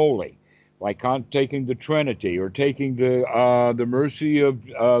contemplating the holy, like taking the Trinity or taking the mercy of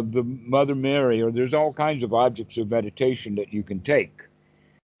the Mother Mary, or there's all kinds of objects of meditation that you can take.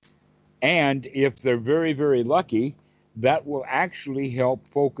 And if they're very, very lucky, that will actually help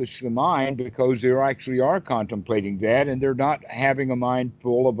focus the mind because they actually are contemplating that and they're not having a mind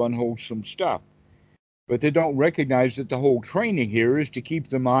full of unwholesome stuff. But they don't recognize that the whole training here is to keep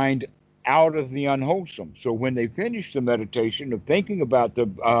the mind out of the unwholesome. So when they finish the meditation of thinking about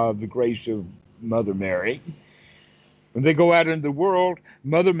the grace of Mother Mary, when they go out into the world,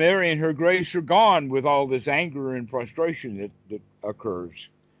 Mother Mary and her grace are gone with all this anger and frustration that occurs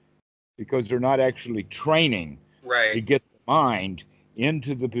because they're not actually training Right. to get the mind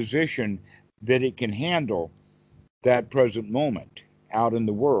into the position that it can handle that present moment out in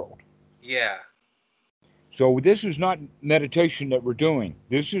the world. Yeah. So this is not meditation that we're doing.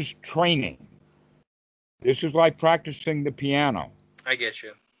 This is training. This is like practicing the piano. I get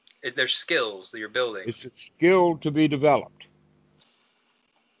you. There's skills that you're building. It's a skill to be developed.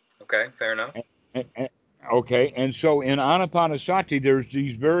 Okay, fair enough. Okay, and so in Anapanasati, there's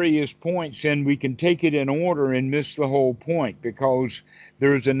these various points, and we can take it in order and miss the whole point because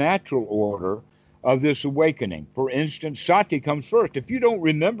there's a natural order of this awakening. For instance, sati comes first. If you don't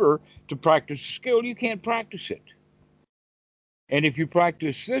remember to practice a skill, you can't practice it. And if you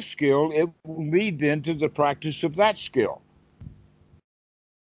practice this skill, it will lead then to the practice of that skill.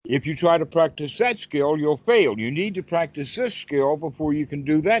 If you try to practice that skill, you'll fail. You need to practice this skill before you can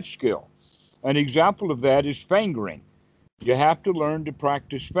do that skill. An example of that is fingering. You have to learn to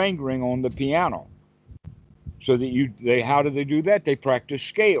practice fingering on the piano. So that how do they do that? They practice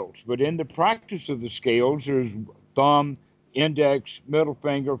scales. But in the practice of the scales, there's thumb, index, middle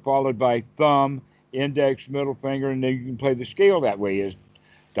finger, followed by thumb, index, middle finger, and then you can play the scale that way. Is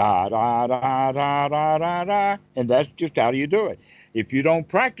da da da da da da da, and that's just how you do it. If you don't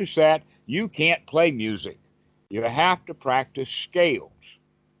practice that, you can't play music. You have to practice scales.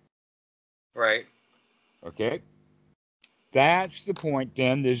 Right. Okay? That's the point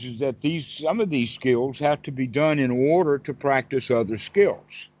then, is that some of these skills have to be done in order to practice other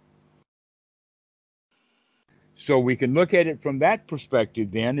skills. So we can look at it from that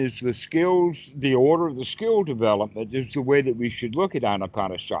perspective then, is the skills, the order of the skill development is the way that we should look at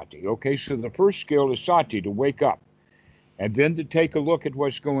Anapanasati. Okay, so the first skill is sati, to wake up, and then to take a look at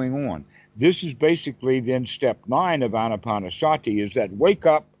what's going on. This is basically then step 9 of Anapanasati, is that wake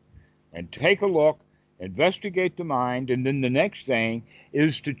up and take a look, investigate the mind, and then the next thing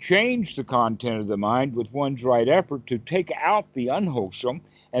is to change the content of the mind with one's right effort to take out the unwholesome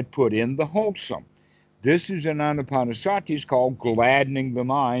and put in the wholesome. This is in Anapanasati is called gladdening the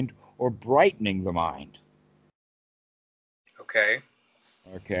mind or brightening the mind. Okay.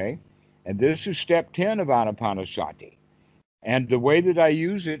 Okay? And this is step 10 of Anapanasati. And the way that I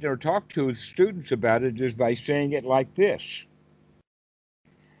use it or talk to students about it is by saying it like this.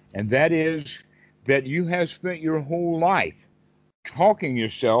 And that is that you have spent your whole life talking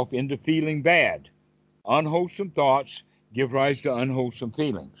yourself into feeling bad. Unwholesome thoughts give rise to unwholesome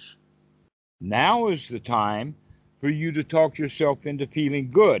feelings. Now is the time for you to talk yourself into feeling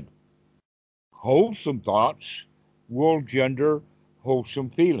good. Wholesome thoughts will gender wholesome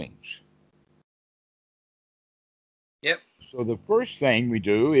feelings. Yep. So the first thing we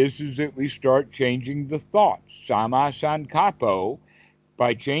do is that we start changing the thoughts. Sama sankapo.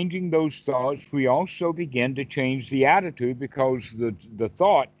 By changing those thoughts, we also begin to change the attitude because the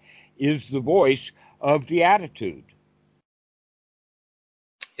thought is the voice of the attitude.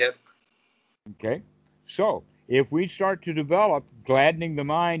 Yep. Okay? So if we start to develop gladdening the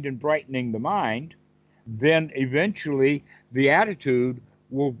mind and brightening the mind, then eventually the attitude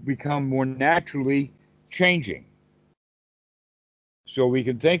will become more naturally changing. So we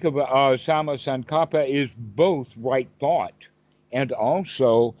can think of Sama Sankappa is both right thought and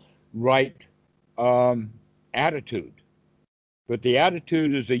also right attitude. But the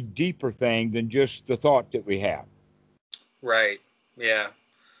attitude is a deeper thing than just the thought that we have. Right. Yeah.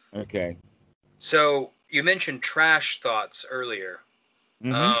 Okay. So you mentioned trash thoughts earlier.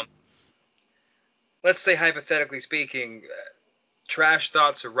 Mm-hmm. Um, let's say, hypothetically speaking, trash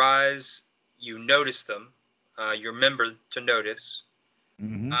thoughts arise. You notice them. You remember to notice.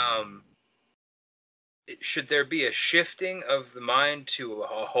 Mm-hmm. Um, should there be a shifting of the mind to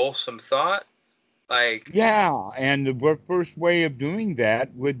a wholesome thought? Like, Yeah, and the first way of doing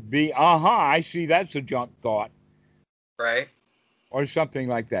that would be, I see that's a junk thought, right? or something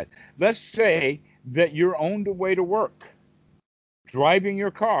like that. Let's say that you're on the way to work, driving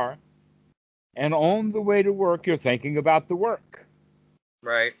your car, and on the way to work, you're thinking about the work.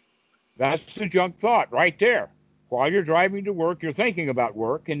 Right. That's the junk thought right there. While you're driving to work, you're thinking about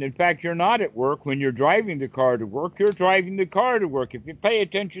work. And in fact, you're not at work when you're driving the car to work. You're driving the car to work. If you pay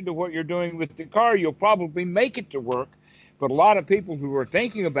attention to what you're doing with the car, you'll probably make it to work. But a lot of people who are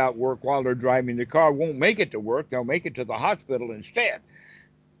thinking about work while they're driving the car won't make it to work. They'll make it to the hospital instead.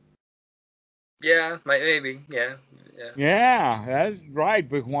 Yeah, maybe. Yeah, yeah. Yeah, that's right.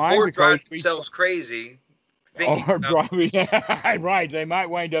 But why? Or Because drive we themselves crazy thinking are about. driving. Right. They might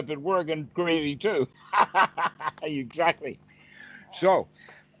wind up at work and crazy too. Exactly. So,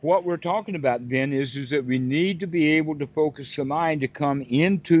 what we're talking about then is that we need to be able to focus the mind to come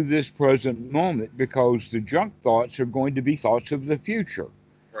into this present moment because the junk thoughts are going to be thoughts of the future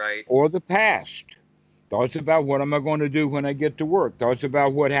Right. or the past. Thoughts about what am I going to do when I get to work. Thoughts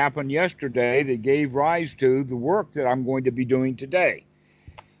about what happened yesterday that gave rise to the work that I'm going to be doing today.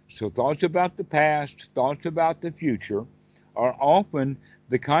 So, thoughts about the past, thoughts about the future are often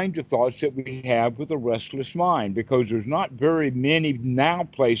the kinds of thoughts that we have with a restless mind because there's not very many now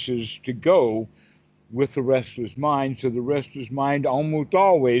places to go with the restless mind. So, the restless mind almost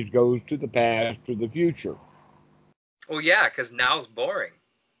always goes to the past or the future. Well, yeah, because now's boring.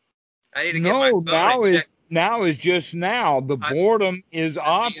 I need to get my No, phone and check. now is just now. The I'm boredom is I'm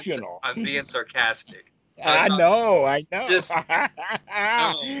optional. I'm being sarcastic. I I'm know, I know. just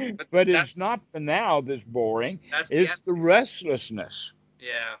no, but But it's that's not the now that's boring, the it's the essence. restlessness.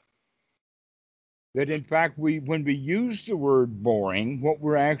 Yeah. That in fact, when we use the word boring, what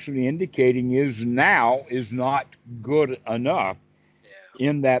we're actually indicating is now is not good enough Yeah.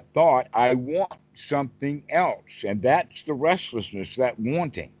 in that thought. I want something else. And that's the restlessness, that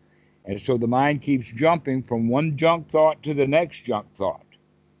wanting. And so the mind keeps jumping from one junk thought to the next junk thought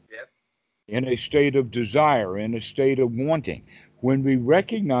Yep. in a state of desire, in a state of wanting. When we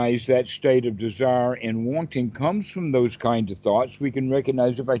recognize that state of desire and wanting comes from those kinds of thoughts, we can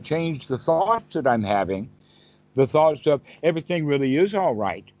recognize if I change the thoughts that I'm having, the thoughts of everything really is all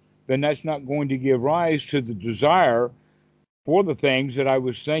right, then that's not going to give rise to the desire for the things that I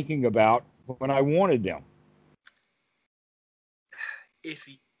was thinking about when I wanted them. If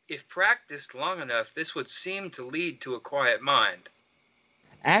if practiced long enough, this would seem to lead to a quiet mind.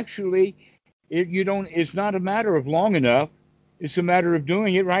 Actually, you don't. It's not a matter of long enough. It's a matter of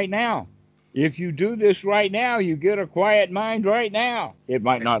doing it right now. If you do this right now, you get a quiet mind right now. It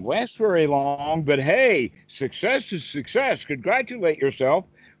might not last very long, but hey, success is success. Congratulate yourself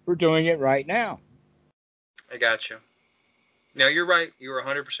for doing it right now. I got you. No, you're right. You were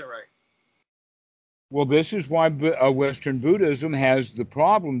 100% right. Well, this is why Western Buddhism has the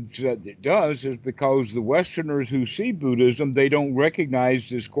problems that it does, is because the Westerners who see Buddhism, they don't recognize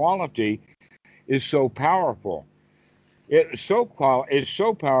this quality is so powerful. It's so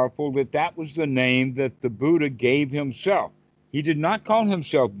powerful that that was the name that the Buddha gave himself. He did not call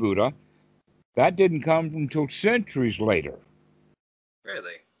himself Buddha. That didn't come until centuries later.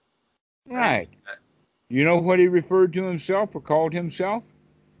 Really? I didn't Right. know You know what he referred to himself or called himself?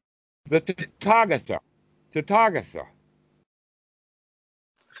 The that. Tathagata. Tathagata.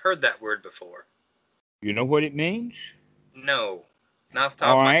 I've heard that word before. You know what it means? No, not off the top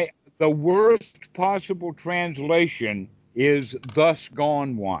All of my. right. The worst possible translation is thus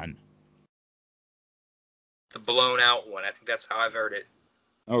gone one. The blown out one. I think that's how I've heard it.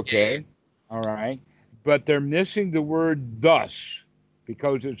 Yeah. Okay. All right. But they're missing the word thus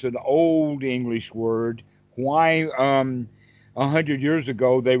because it's an old English word. Why 100 years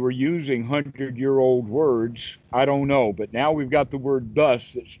ago they were using 100-year-old words, I don't know. But now we've got the word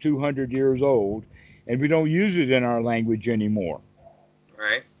thus that's 200 years old, and we don't use it in our language anymore.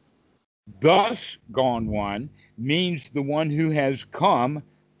 Right. Thus gone one means the one who has come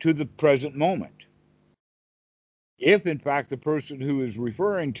to the present moment. If in fact the person who is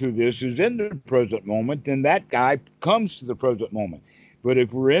referring to this is in the present moment, then that guy comes to the present moment. But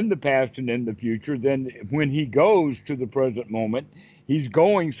if we're in the past and in the future, then when he goes to the present moment, he's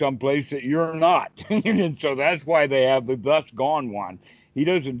going someplace that you're not. And so that's why they have the thus gone one. He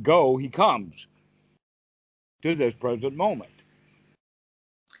doesn't go, he comes to this present moment.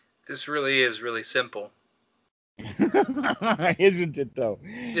 This really is really simple. Isn't it though?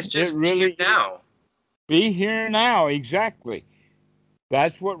 It's It just be here really is. now. Be here now, exactly.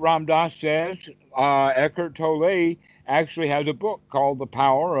 That's what Ram Dass says. Eckhart Tolle actually has a book called The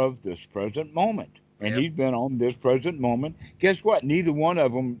Power of This Present Moment. And Yep. he's been on this present moment. Guess what? Neither one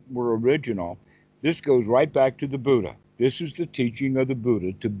of them were original. This goes right back to the Buddha. This is the teaching of the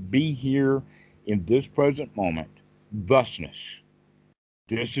Buddha to be here in this present moment. Thusness.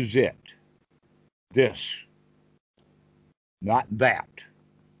 This is it. This, not that.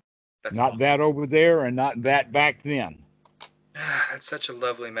 That's Not awesome. that over there and not that back then. That's such a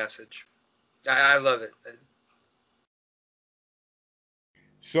lovely message. I love it.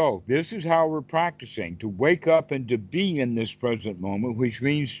 So, this is how we're practicing to wake up and to be in this present moment, which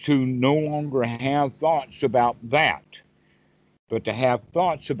means to no longer have thoughts about that. but to have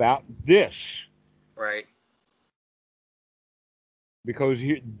thoughts about this, Right. because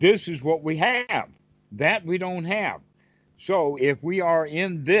this is what we have. That we don't have. So if we are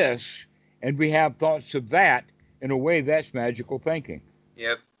in this and we have thoughts of that, in a way, that's magical thinking.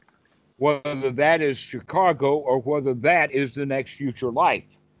 Yep. Whether that is Chicago or whether that is the next future life,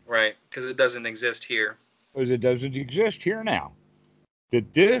 Right. Because it doesn't exist here. because it doesn't exist here now.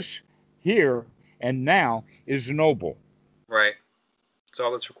 That this here and now is noble. Right. It's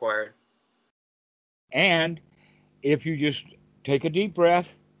all that's required. And if you just take a deep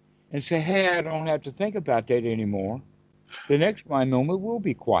breath and say, hey, I don't have to think about that anymore, the next mind moment will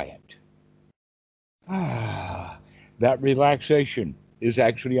be quiet. Ah, that relaxation is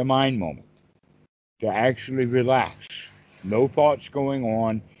actually a mind moment. To actually relax. No thoughts going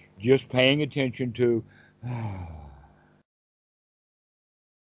on, just paying attention to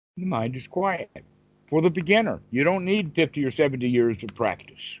the mind is quiet. For the beginner, you don't need 50 or 70 years of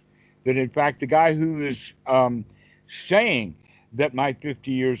practice. That in fact, the guy who is saying that my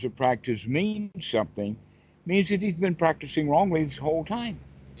 50 years of practice means something means that he's been practicing wrongly this whole time.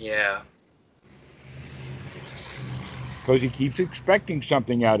 Yeah. Because he keeps expecting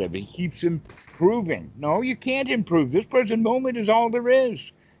something out of it. He keeps improving. No, you can't improve. This present moment is all there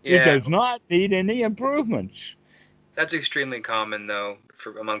is. It Yeah. does not need any improvements. That's extremely common, though,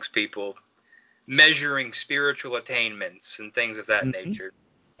 for amongst people measuring spiritual attainments and things of that Mhm. nature.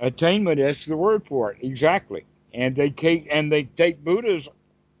 Attainment is the word for it, exactly. And they take Buddhism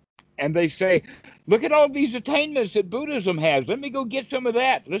and they say, look at all these attainments that Buddhism has. Let me go get some of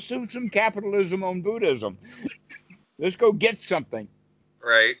that. Let's do some capitalism on Buddhism. Let's go get something.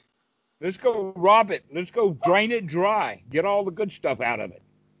 Right. Let's go rob it. Let's go drain it dry. Get all the good stuff out of it.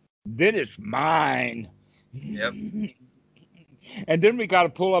 Then it's mine. Yep. And then we got to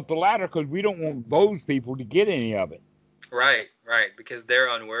pull up the ladder because we don't want those people to get any of it. Right. Right. Because they're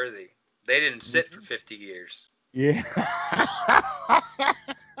unworthy. They didn't sit for 50 years. Yeah.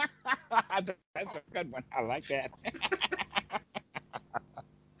 That's a good one. I like that.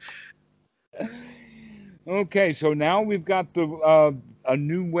 Okay, so now we've got a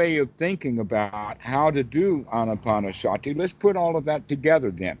new way of thinking about how to do anapanasati. Let's put all of that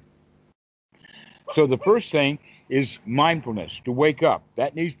together then. So the first thing is mindfulness, to wake up.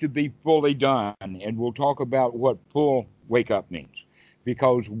 That needs to be fully done, and we'll talk about what full wake up means.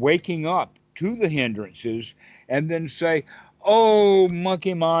 Because waking up to the hindrances and then say, oh,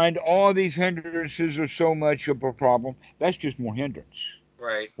 monkey mind, all these hindrances are so much of a problem, that's just more hindrance.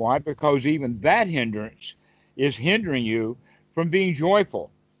 Right. Why? Because even that hindrance is hindering you from being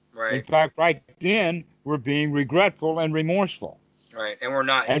joyful. In Right. fact, right then, we're being regretful and remorseful. Right. And we're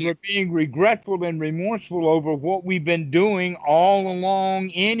not And here. we're being regretful and remorseful over what we've been doing all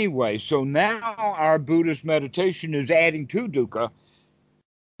along anyway. So now our Buddhist meditation is adding to dukkha,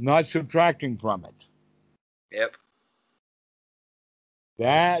 not subtracting from it. Yep.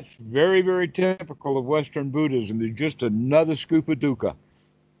 That's very, very typical of Western Buddhism. It's just another scoop of dukkha.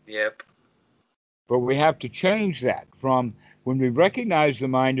 Yep. But we have to change that from when we recognize the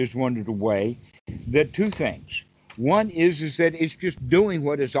mind has wandered away, that two things. One is that it's just doing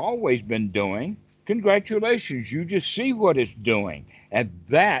what it's always been doing. Congratulations, you just see what it's doing. And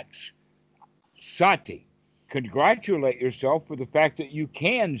that's sati. Congratulate yourself for the fact that you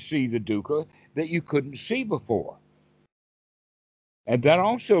can see the dukkha that you couldn't see before. And that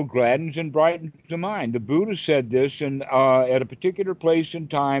also gladdens and brightens the mind. The Buddha said this at a particular place and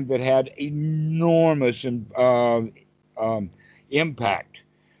time that had enormous um, impact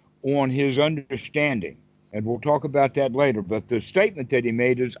on his understanding. And we'll talk about that later. But the statement that he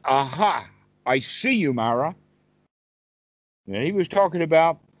made is, aha, I see you, Mara. And he was talking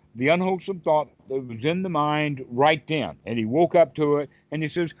about the unwholesome thought that was in the mind right then. And he woke up to it and he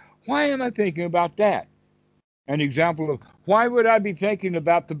says, why am I thinking about that? An example of why would I be thinking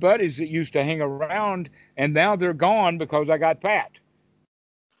about the buddies that used to hang around and now they're gone because I got fat?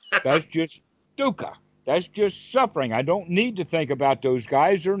 That's just dukkha. That's just suffering. I don't need to think about those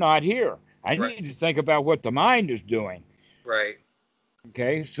guys. They're not here. I Right. need to think about what the mind is doing. Right.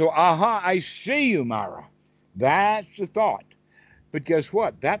 Okay, so aha, I see you, Mara. That's the thought. But guess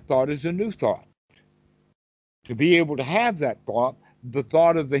what? That thought is a new thought. To be able to have that thought, the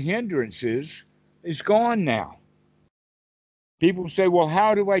thought of the hindrances is gone now. People say, well,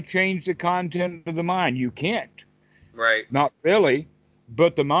 how do I change the content of the mind? You can't. Right. Not really.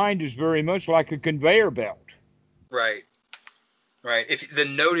 But the mind is very much like a conveyor belt. Right. Right. If the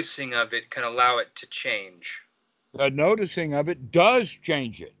noticing of it can allow it to change. The noticing of it does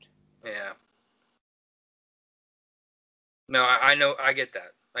change it. Yeah. No, I know. I get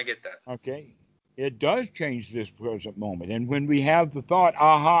that. I get that. Okay. It does change this present moment. And when we have the thought,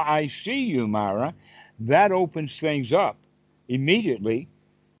 aha, I see you, Myra, that opens things up immediately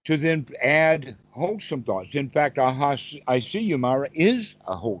to then add wholesome thoughts. In fact, aha, I see you, Myra, is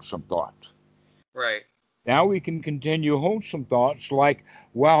a wholesome thought. Right. Now we can continue wholesome thoughts like,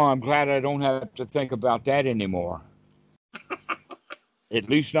 wow, I'm glad I don't have to think about that anymore. At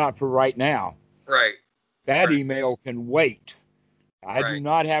least not for right now. Right. That Right. email can wait. I do Right.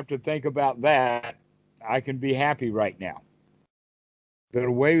 not have to think about that. I can be happy right now. The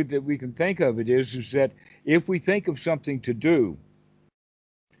way that we can think of it is that if we think of something to do,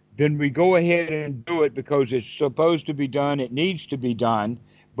 then we go ahead and do it because it's supposed to be done, it needs to be done,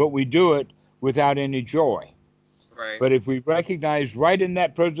 but we do it without any joy. Right. But if we recognize right in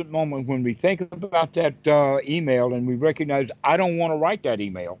that present moment when we think about that email and we recognize, I don't want to write that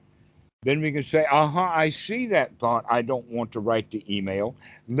email, then we can say, I see that thought. I don't want to write the email.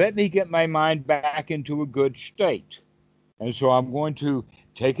 Let me get my mind back into a good state. And so I'm going to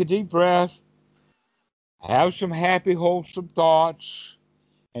take a deep breath, have some happy, wholesome thoughts.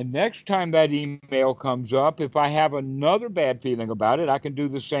 And next time that email comes up, if I have another bad feeling about it, I can do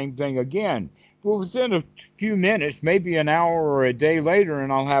the same thing again. Well, within a few minutes, maybe an hour or a day later,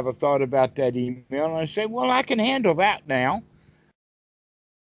 and I'll have a thought about that email, and I say, well, I can handle that now.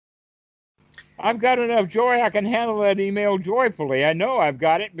 I've got enough joy, I can handle that email joyfully. I know I've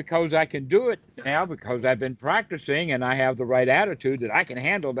got it because I can do it now because I've been practicing and I have the right attitude that I can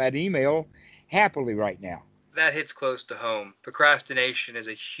handle that email happily right now. That hits close to home. Procrastination is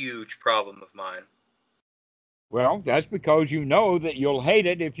a huge problem of mine. Well, that's because you know that you'll hate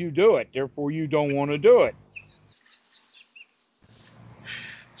it if you do it. Therefore, you don't want to do it.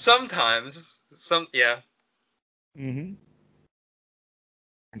 Sometimes, yeah. Hmm.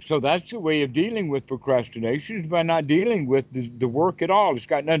 So that's the way of dealing with procrastination is by not dealing with the work at all. It's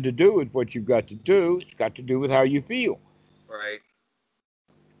got nothing to do with what you've got to do. It's got to do with how you feel. Right.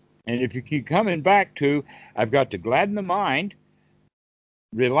 And if you keep coming back to, I've got to gladden the mind,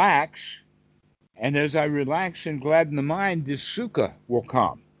 relax, and as I relax and gladden the mind, this sukha will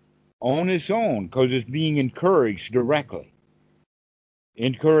come on its own because it's being encouraged directly.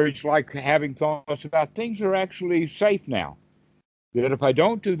 Encouraged like having thoughts about things are actually safe now. That if I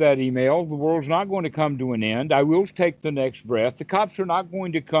don't do that email, the world's not going to come to an end. I will take the next breath. The cops are not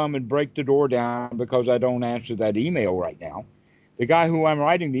going to come and break the door down because I don't answer that email right now. The guy who I'm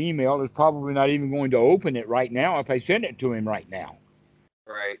writing the email is probably not even going to open it right now if I send it to him right now.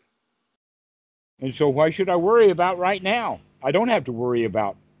 Right. And so why should I worry about right now? I don't have to worry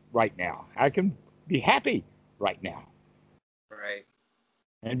about right now. I can be happy right now. Right.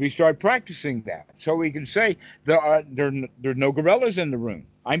 And we start practicing that. So we can say, there's no gorillas in the room.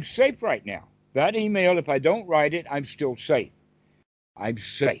 I'm safe right now. That email, if I don't write it, I'm still safe. I'm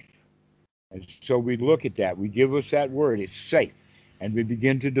safe. And so we look at that. We give us that word, it's safe. And we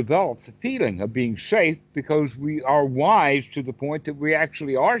begin to develop the feeling of being safe because we are wise to the point that we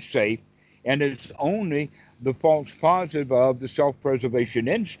actually are safe. And it's only the false positive of the self preservation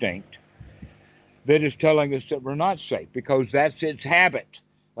instinct that is telling us that we're not safe because that's its habit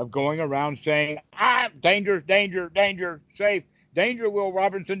of going around saying, danger, danger, danger, safe, danger, Will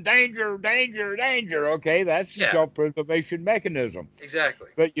Robinson, danger, danger, danger. Okay, that's the Yeah. self-preservation mechanism. Exactly.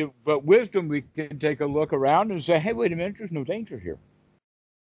 But wisdom, we can take a look around and say, hey, wait a minute, there's no danger here.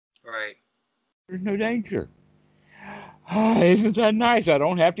 Right. There's no danger. Isn't that nice? I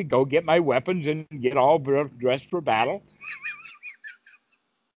don't have to go get my weapons and get all dressed for battle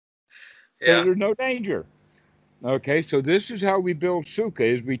because Yeah. there's no danger. Okay, so this is how we build sukha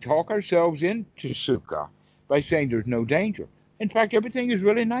is we talk ourselves into sukha by saying there's no danger. In fact, everything is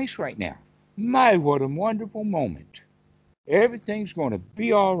really nice right now. My, what a wonderful moment. Everything's going to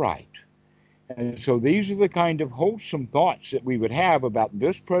be all right. And so these are the kind of wholesome thoughts that we would have about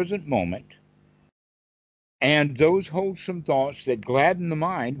this present moment. And those wholesome thoughts that gladden the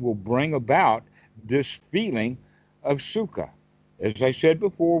mind will bring about this feeling of sukha. As I said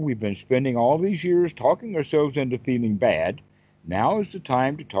before, we've been spending all these years talking ourselves into feeling bad. Now is the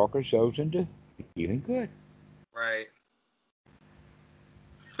time to talk ourselves into feeling good. Right.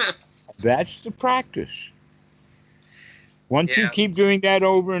 That's the practice. Once you Yeah. keep doing that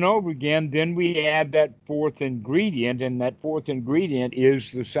over and over again, then we add that fourth ingredient, and that fourth ingredient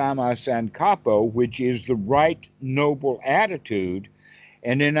is the Samma Sankappa, which is the right noble attitude.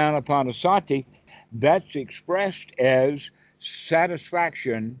 And in Anapanasati, that's expressed as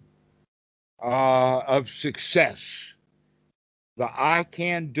satisfaction of success. The I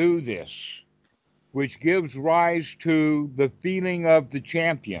can do this, which gives rise to the feeling of the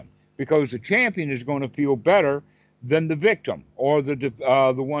champion, because the champion is going to feel better than the victim or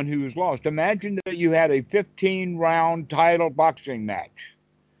the one who was lost. Imagine that you had a 15 round title boxing match,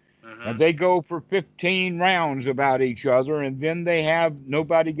 Mm-hmm. and they go for 15 rounds about each other, and then they have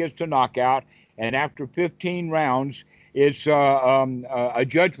nobody gets a knockout, and after 15 rounds, it's a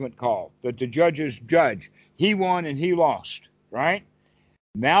judgment call that the judges judge. He won and he lost, right?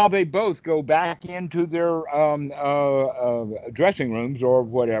 Now they both go back into their dressing rooms or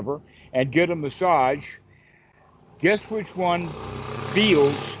whatever and get a massage. Guess which one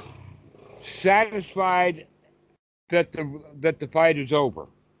feels satisfied that the fight is over?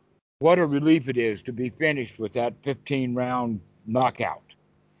 What a relief it is to be finished with that 15 round knockout.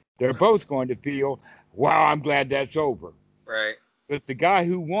 They're both going to feel, wow, I'm glad that's over. Right. But the guy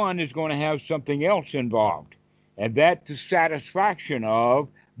who won is going to have something else involved, and that's the satisfaction of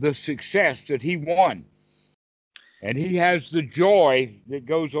the success that he won. And he has the joy that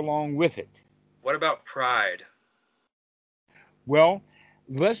goes along with it. What about pride? Well,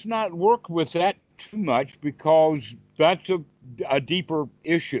 let's not work with that too much because that's a deeper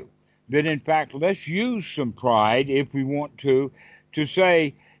issue. That in fact, let's use some pride if we want to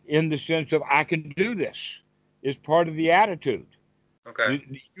say, in the sense of, I can do this, is part of the attitude. Okay.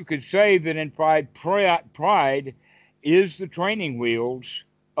 You could say that in pride is the training wheels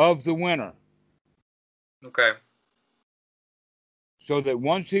of the winner. Okay. So that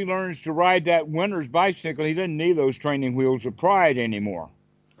once he learns to ride that winner's bicycle, he doesn't need those training wheels of pride anymore.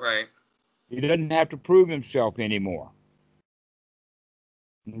 Right. He doesn't have to prove himself anymore.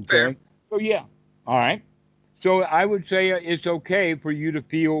 Fair. Okay? So, yeah. All right. So, I would say it's okay for you to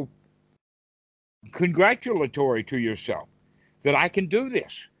feel congratulatory to yourself that I can do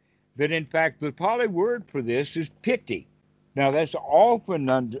this. That, in fact, the Pali word for this is piti. Now, that's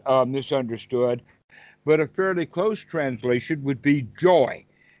often misunderstood, but a fairly close translation would be joy.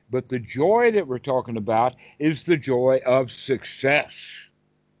 But the joy that we're talking about is the joy of success.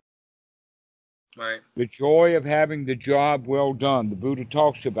 Right. The joy of having the job well done. The Buddha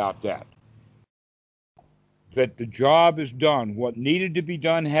talks about that. That the job is done. What needed to be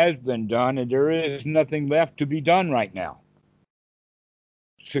done has been done, and there is nothing left to be done right now.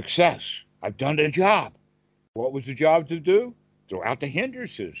 Success. I've done the job. What was the job to do? Throw out the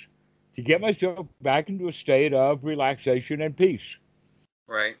hindrances to get myself back into a state of relaxation and peace.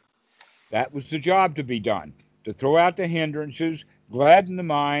 Right. That was the job to be done. To throw out the hindrances, gladden the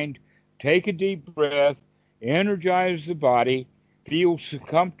mind, take a deep breath, energize the body, feel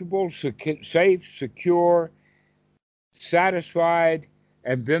comfortable, safe, secure, satisfied,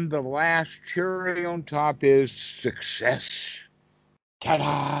 and then the last cherry on top is success.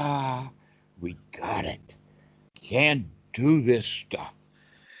 Ta-da! We got it. Can do this stuff.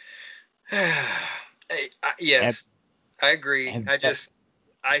 And Yes, I agree. and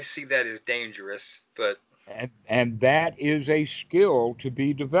I see that as dangerous, but and that is a skill to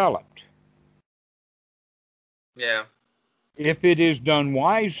be developed. yeah, If it is done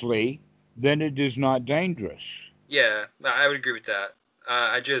wisely, then it is not dangerous. yeah, I would agree with that.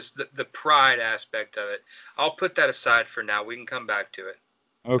 The pride aspect of it. I'll put that aside for now. We can come back to it.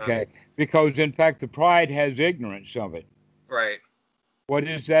 Uh, Okay? Because in fact, the pride has ignorance of it. right, What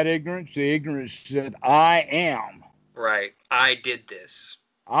is that ignorance? The ignorance that I am. right. I did this.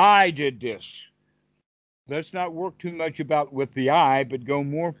 I did this. Let's not work too much about with the I, but go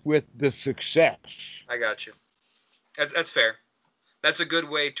more with the success. I got you. That's fair. That's a good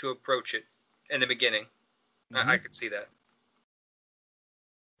way to approach it in the beginning. I Mhm. could see that.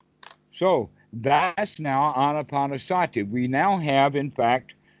 So that's now anapanasati. We now have, in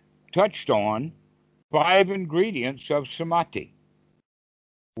fact, touched on 5 ingredients of samadhi.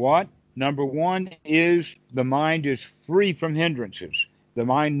 What? Number one is the mind is free from hindrances. The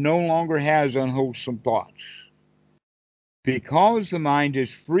mind no longer has unwholesome thoughts. Because the mind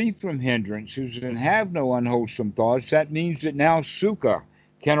is free from hindrances and have no unwholesome thoughts, that means that now sukha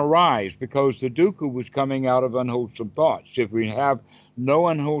can arise because the dukkha was coming out of unwholesome thoughts. If we have no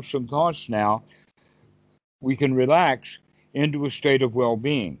unwholesome thoughts now, we can relax into a state of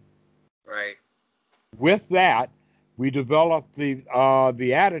well-being. Right. With that, we develop the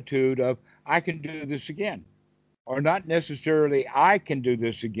attitude of I can do this again, or not necessarily I can do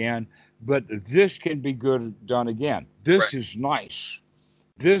this again, but this can be good done again. Right. This is nice.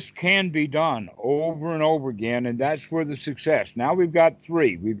 This can be done over and over again, and that's where the success. Now we've got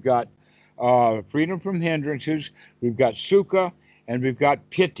three. We've got freedom from hindrances, we've got sukha, and we've got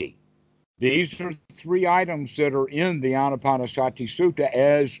piti. These are 3 items that are in the Anapanasati Sutta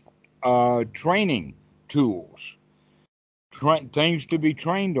as training tools, things to be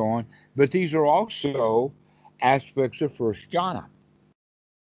trained on, but these are also aspects of first jhana.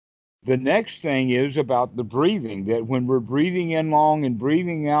 The next thing is about the breathing, that when we're breathing in long and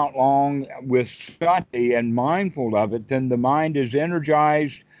breathing out long with sati and mindful of it, then the mind is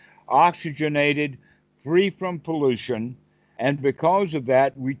energized, oxygenated, free from pollution. And because of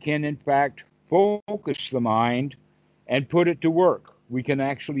that, we can, in fact, focus the mind and put it to work. We can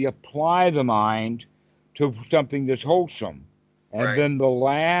actually apply the mind to something that's wholesome. And Right. then the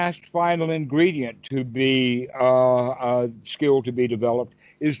last final ingredient to be a skill to be developed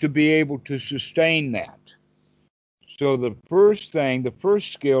is to be able to sustain that. So the first thing, the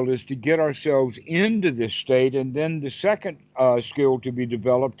first skill is to get ourselves into this state, and then the second skill to be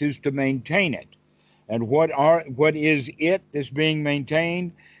developed is to maintain it. And what is it that's being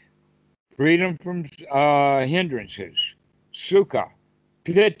maintained? Freedom from hindrances, sukha,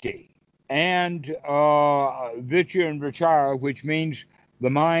 piti, and vicya and vichara, which means the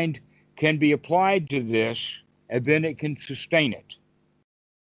mind can be applied to this, and then it can sustain it.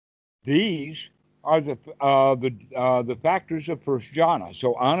 These are the factors of first jhana.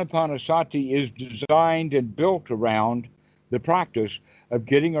 So anapanasati is designed and built around the practice of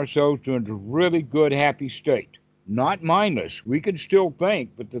getting ourselves to a really good, happy state. Not mindless. We can still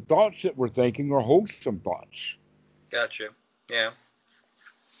think, but the thoughts that we're thinking are wholesome thoughts. Gotcha. Yeah.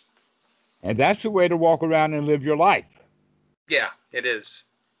 And that's the way to walk around and live your life. Yeah, it is.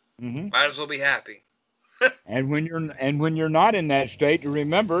 Hmm. Might as well be happy. And when you're not in that state, to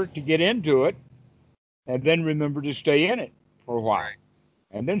remember to get into it, and then remember to stay in it for a while. Right.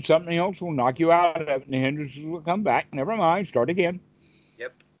 And then something else will knock you out of it, and the hindrances will come back. Never mind, start again.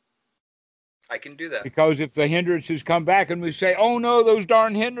 Yep. I can do that. Because if the hindrances come back and we say, oh no, those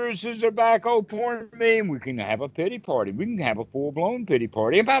darn hindrances are back, oh poor me, we can have a pity party. We can have a full blown pity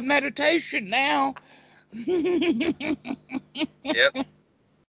party about meditation now. Yep.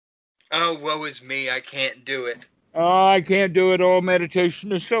 Oh, woe is me. I can't do it. Oh, I can't do it. Oh,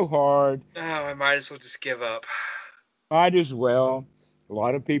 meditation is so hard. Oh, I might as well just give up. Might as well. A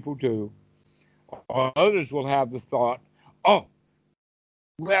lot of people do. Others will have the thought, oh,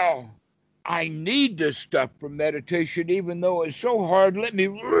 well, I need this stuff for meditation, even though it's so hard. Let me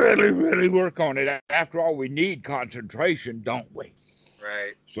really, really work on it. After all, we need concentration, don't we?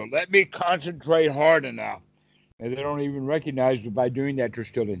 Right. So let me concentrate hard enough. And they don't even recognize that by doing that, they're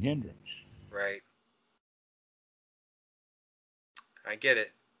still in hindrance. Right. I get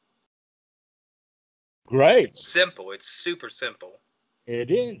it. Great. It's simple. It's super simple.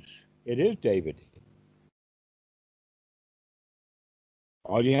 It is. It is, David.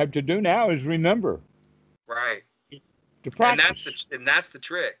 All you have to do now is remember Right. to And practice. that's the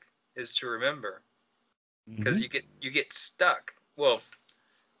trick, is to remember, because Hmm. you get stuck. Well,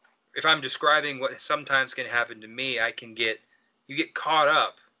 if I'm describing what sometimes can happen to me, you get caught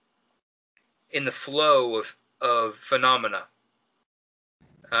up in the flow of phenomena.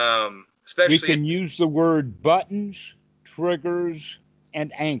 We Especially, can use the word buttons, triggers,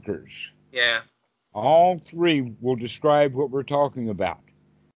 and anchors. yeah, All three will describe what we're talking about.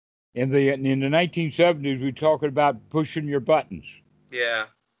 In the 1970s, we talked about pushing your buttons. yeah,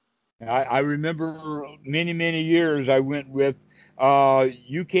 I remember many, many years I went with,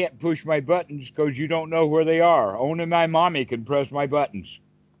 you can't push my buttons because you don't know where they are. Only my mommy can press my buttons.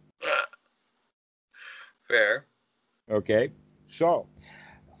 fair, Okay? So,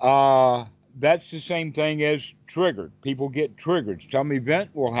 uh, that's the same thing as triggered. People get triggered. Some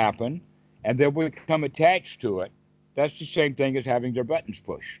event will happen and they'll become attached to it. That's the same thing as having their buttons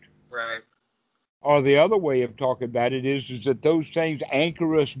pushed. right, Or the other way of talking about it is that those things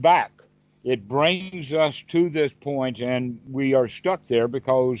anchor us back. It brings us to this point and we are stuck there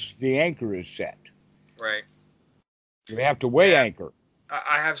because the anchor is set. right. We have to weigh Yeah, anchor.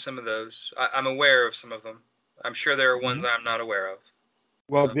 I have some of those. I'm aware of some of them. I'm sure there are ones Mhm. I'm not aware of.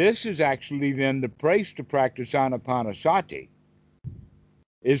 Well, this is actually then the place to practice anapanasati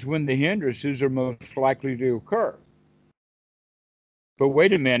is when the hindrances are most likely to occur. But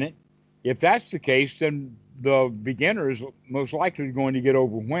wait a minute. If that's the case, then the beginner is most likely going to get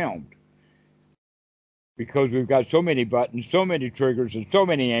overwhelmed because we've got so many buttons, so many triggers, and so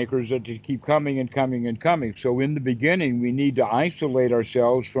many anchors that they keep coming and coming and coming. So in the beginning, we need to isolate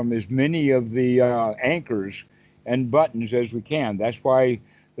ourselves from as many of the anchors and buttons as we can. That's why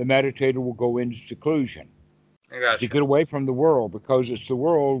the meditator will go into seclusion, I is to gotcha. get away from the world because it's the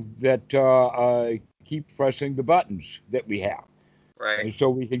world that keeps pressing the buttons that we have. Right, And so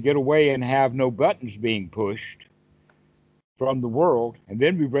we can get away and have no buttons being pushed from the world. And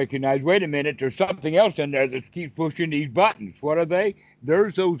then we recognize, wait a minute, there's something else in there that keeps pushing these buttons. What are they?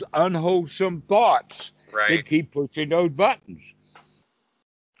 There's those unwholesome thoughts right. that keep pushing those buttons.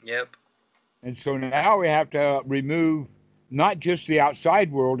 Yep. And so now we have to remove not just the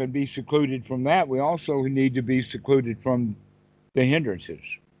outside world and be secluded from that, we also need to be secluded from the hindrances,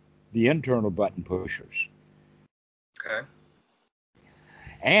 the internal button pushers. Okay.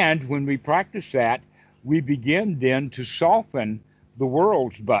 And when we practice that, we begin then to soften the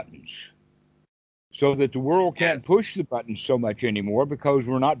world's buttons so that the world can't push the buttons so much anymore because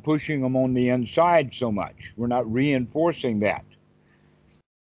we're not pushing them on the inside so much. We're not reinforcing that.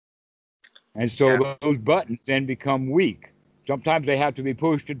 And so those buttons then become weak. Sometimes they have to be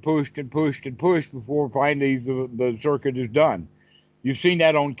pushed and pushed and pushed and pushed before finally the circuit is done. You've seen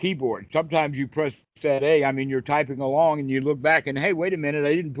that on keyboard. Sometimes you press that A, I mean, you're typing along and you look back and, hey, wait a minute,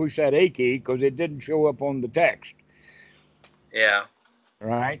 I didn't push that A key because it didn't show up on the text. Yeah.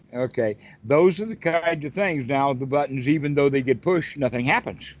 Right? Okay. Those are the kinds of things. Now, the buttons, even though they get pushed, nothing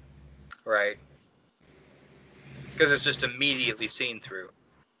happens. Right. Because it's just immediately seen through.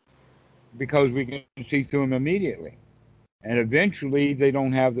 Because we can see through them immediately. And eventually, they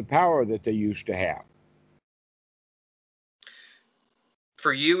don't have the power that they used to have.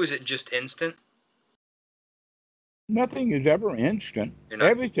 For you, is it just instant? Nothing is ever instant.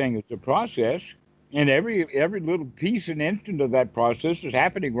 Everything is a process. And every little piece and instant of that process is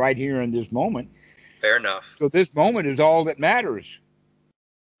happening right here in this moment. Fair enough. So this moment is all that matters.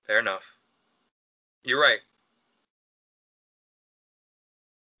 Fair enough. You're right.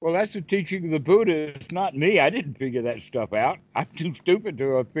 Well, that's the teaching of the Buddha. It's not me. I didn't figure that stuff out. I'm too stupid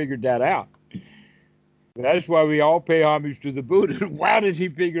to have figured that out. That's why we all pay homage to the Buddha. Why did he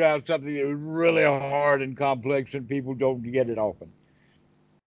figure out something that was really hard and complex and people don't get it often?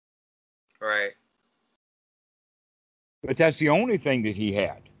 Right. But that's the only thing that he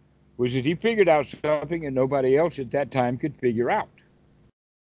had, was that he figured out something that nobody else at that time could figure out.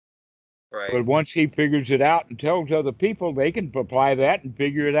 Right. But once he figures it out and tells other people, they can apply that and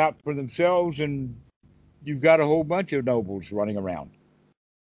figure it out for themselves, and you've got a whole bunch of nobles running around.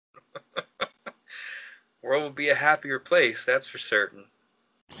 World will be a happier place, that's for certain.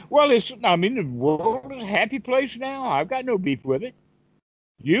 Well, the world is a happy place now. I've got no beef with it.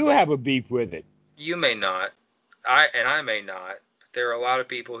 You have a beef with it. You may not. I may not. But there are a lot of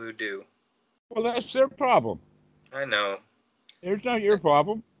people who do. Well, that's their problem. I know. It's not your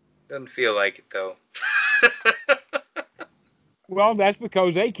problem. Doesn't feel like it, though. Well, that's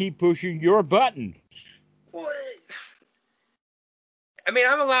because they keep pushing your buttons. What? I mean,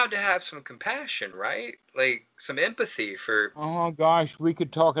 I'm allowed to have some compassion, right? Like, some empathy for... Oh, gosh, we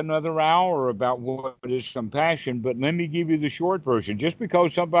could talk another hour about what is compassion, but let me give you the short version. Just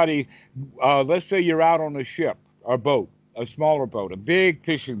because somebody, let's say you're out on a ship, a boat, a smaller boat, a big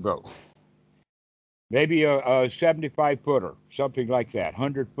fishing boat, maybe a 75-footer, something like that,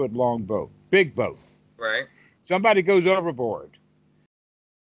 100-foot long boat, big boat. Right. Somebody goes overboard,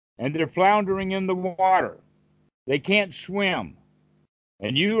 and they're floundering in the water. They can't swim.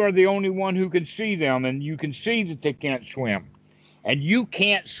 And you are the only one who can see them, and you can see that they can't swim. And you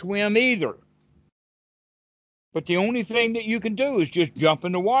can't swim either. But the only thing that you can do is just jump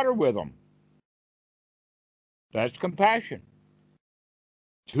in the water with them. That's compassion.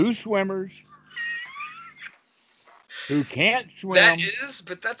 Two swimmers who can't swim. That is,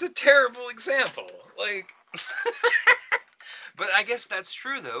 but that's a terrible example. Like, but I guess that's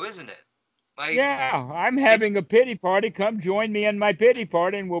true, though, isn't it? Like, yeah, I'm having a pity party. Come join me in my pity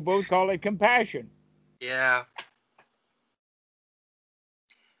party, and we'll both call it compassion. Yeah.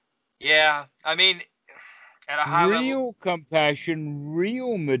 Yeah, I mean, at a high level... Real compassion,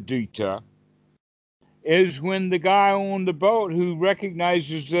 real mudita, is when the guy on the boat who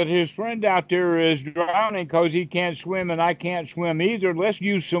recognizes that his friend out there is drowning because he can't swim and I can't swim either. Let's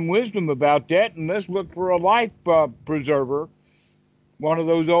use some wisdom about that, and let's look for a life preserver, one of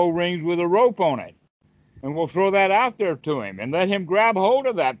those old rings with a rope on it. And we'll throw that out there to him and let him grab hold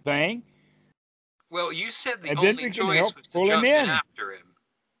of that thing. Well, you said the only choice was to jump in after him.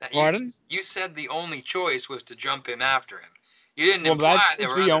 Pardon? You said the only choice was to jump in after him. You didn't imply there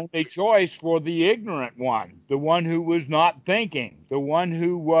were the only choice for the ignorant one, the one who was not thinking, the one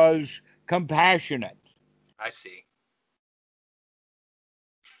who was compassionate. I see.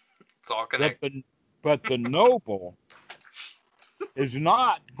 It's all connected. But the noble is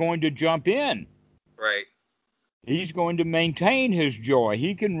not going to jump in. Right. He's going to maintain his joy.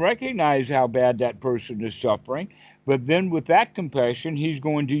 He can recognize how bad that person is suffering, but then with that compassion, he's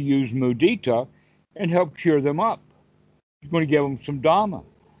going to use mudita and help cheer them up. He's going to give them some dhamma,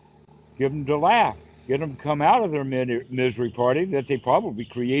 give them to laugh, get them to come out of their misery party that they probably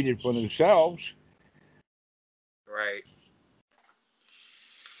created for themselves. Right.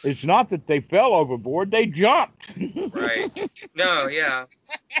 It's not that they fell overboard, they jumped. Right. No, yeah.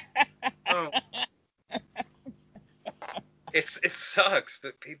 Oh. It sucks,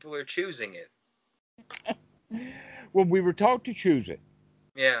 but people are choosing it. Well, we were taught to choose it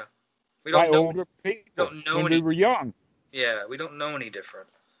Yeah, we by don't know. older We people don't know when we any. were young. Yeah, we don't know any different.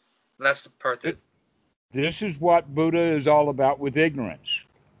 That's the part that. This is what Buddha is all about with ignorance.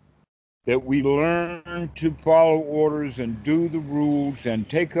 That we learn to follow orders and do the rules and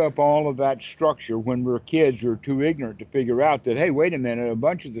take up all of that structure when we're kids or too ignorant to figure out that, hey, wait a minute, a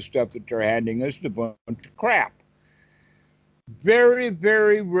bunch of the stuff that they're handing us is a bunch of crap. Very,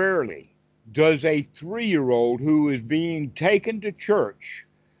 very rarely does a 3-year-old who is being taken to church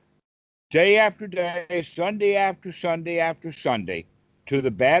day after day, Sunday after Sunday after Sunday, to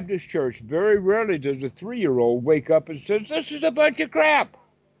the Baptist church, very rarely does a 3-year-old wake up and says, this is a bunch of crap.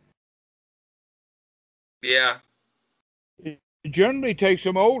 Yeah. It generally takes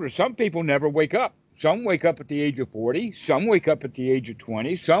them older. Some people never wake up. Some wake up at the age of 40. Some wake up at the age of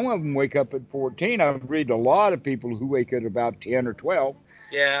 20. Some of them wake up at 14. I've read a lot of people who wake at about 10 or 12.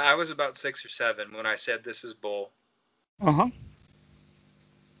 Yeah, I was about 6 or 7 when I said this is bull. Uh-huh.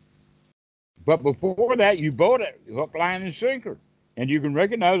 But before that, you bought it hook, line, and sinker. And you can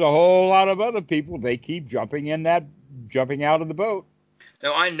recognize a whole lot of other people. They keep jumping out of the boat.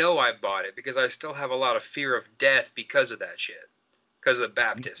 Now, I know I bought it because I still have a lot of fear of death because of that shit. Because of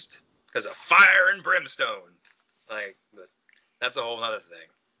Baptist. Because of fire and brimstone. Like, but that's a whole other thing.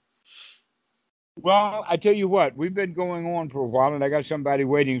 Well, I tell you what, we've been going on for a while, and I got somebody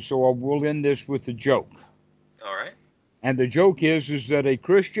waiting, so we'll end this with a joke. All right. And the joke is that a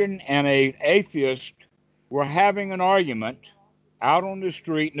Christian and an atheist were having an argument out on the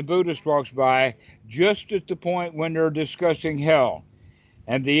street, and the Buddhist walks by just at the point when they're discussing hell.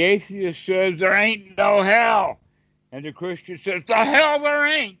 And the atheist says, there ain't no hell. And the Christian says, the hell there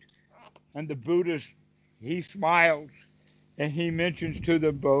ain't. And the Buddhist, he smiles and he mentions to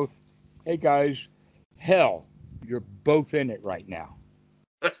them both, hey guys, hell, you're both in it right now.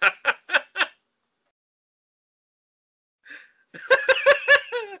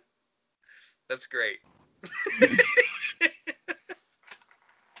 That's great.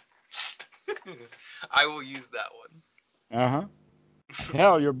 I will use that one. Uh-huh.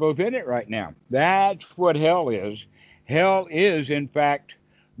 Hell, you're both in it right now. That's what hell is. Hell is, in fact,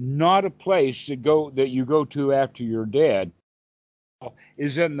 not a place that you go to after you're dead.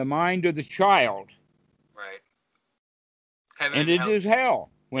 Is in the mind of the child. Right. Heaven And and it hell. is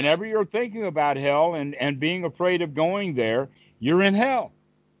hell. Whenever you're thinking about hell and being afraid of going there, you're in hell.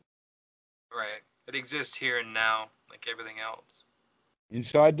 Right. It exists here and now, like everything else.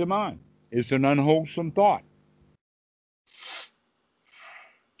 Inside the mind. It's an unwholesome thought.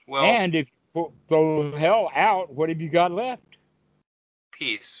 Well, And if you throw hell out, what have you got left?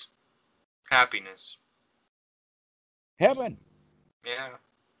 peace. Happiness. Heaven. Yeah.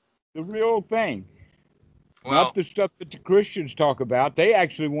 The real thing. Well, Not the stuff that the Christians talk about. They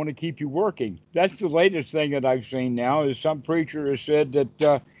actually want to keep you working. That's the latest thing that I've seen now is some preacher has said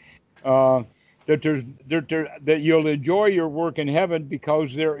that that you'll enjoy your work in heaven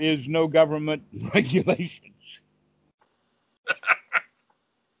because there is no government regulations.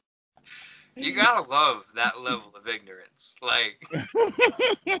 you gotta love that level of ignorance. Like,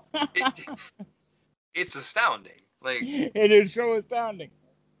 it's astounding. Like, It is so astounding.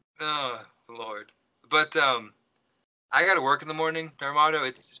 oh Lord. But I gotta work in the morning, Armando.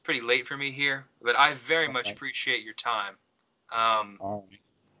 It's pretty late for me here, but I very All much right. appreciate your time. All right.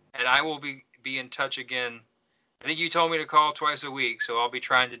 And I will be in touch again. I think you told me to call twice a week, so I'll be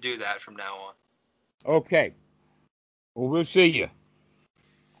trying to do that from now on. Okay. Well, we'll see you.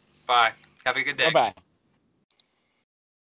 Bye. Have a good day. Bye bye.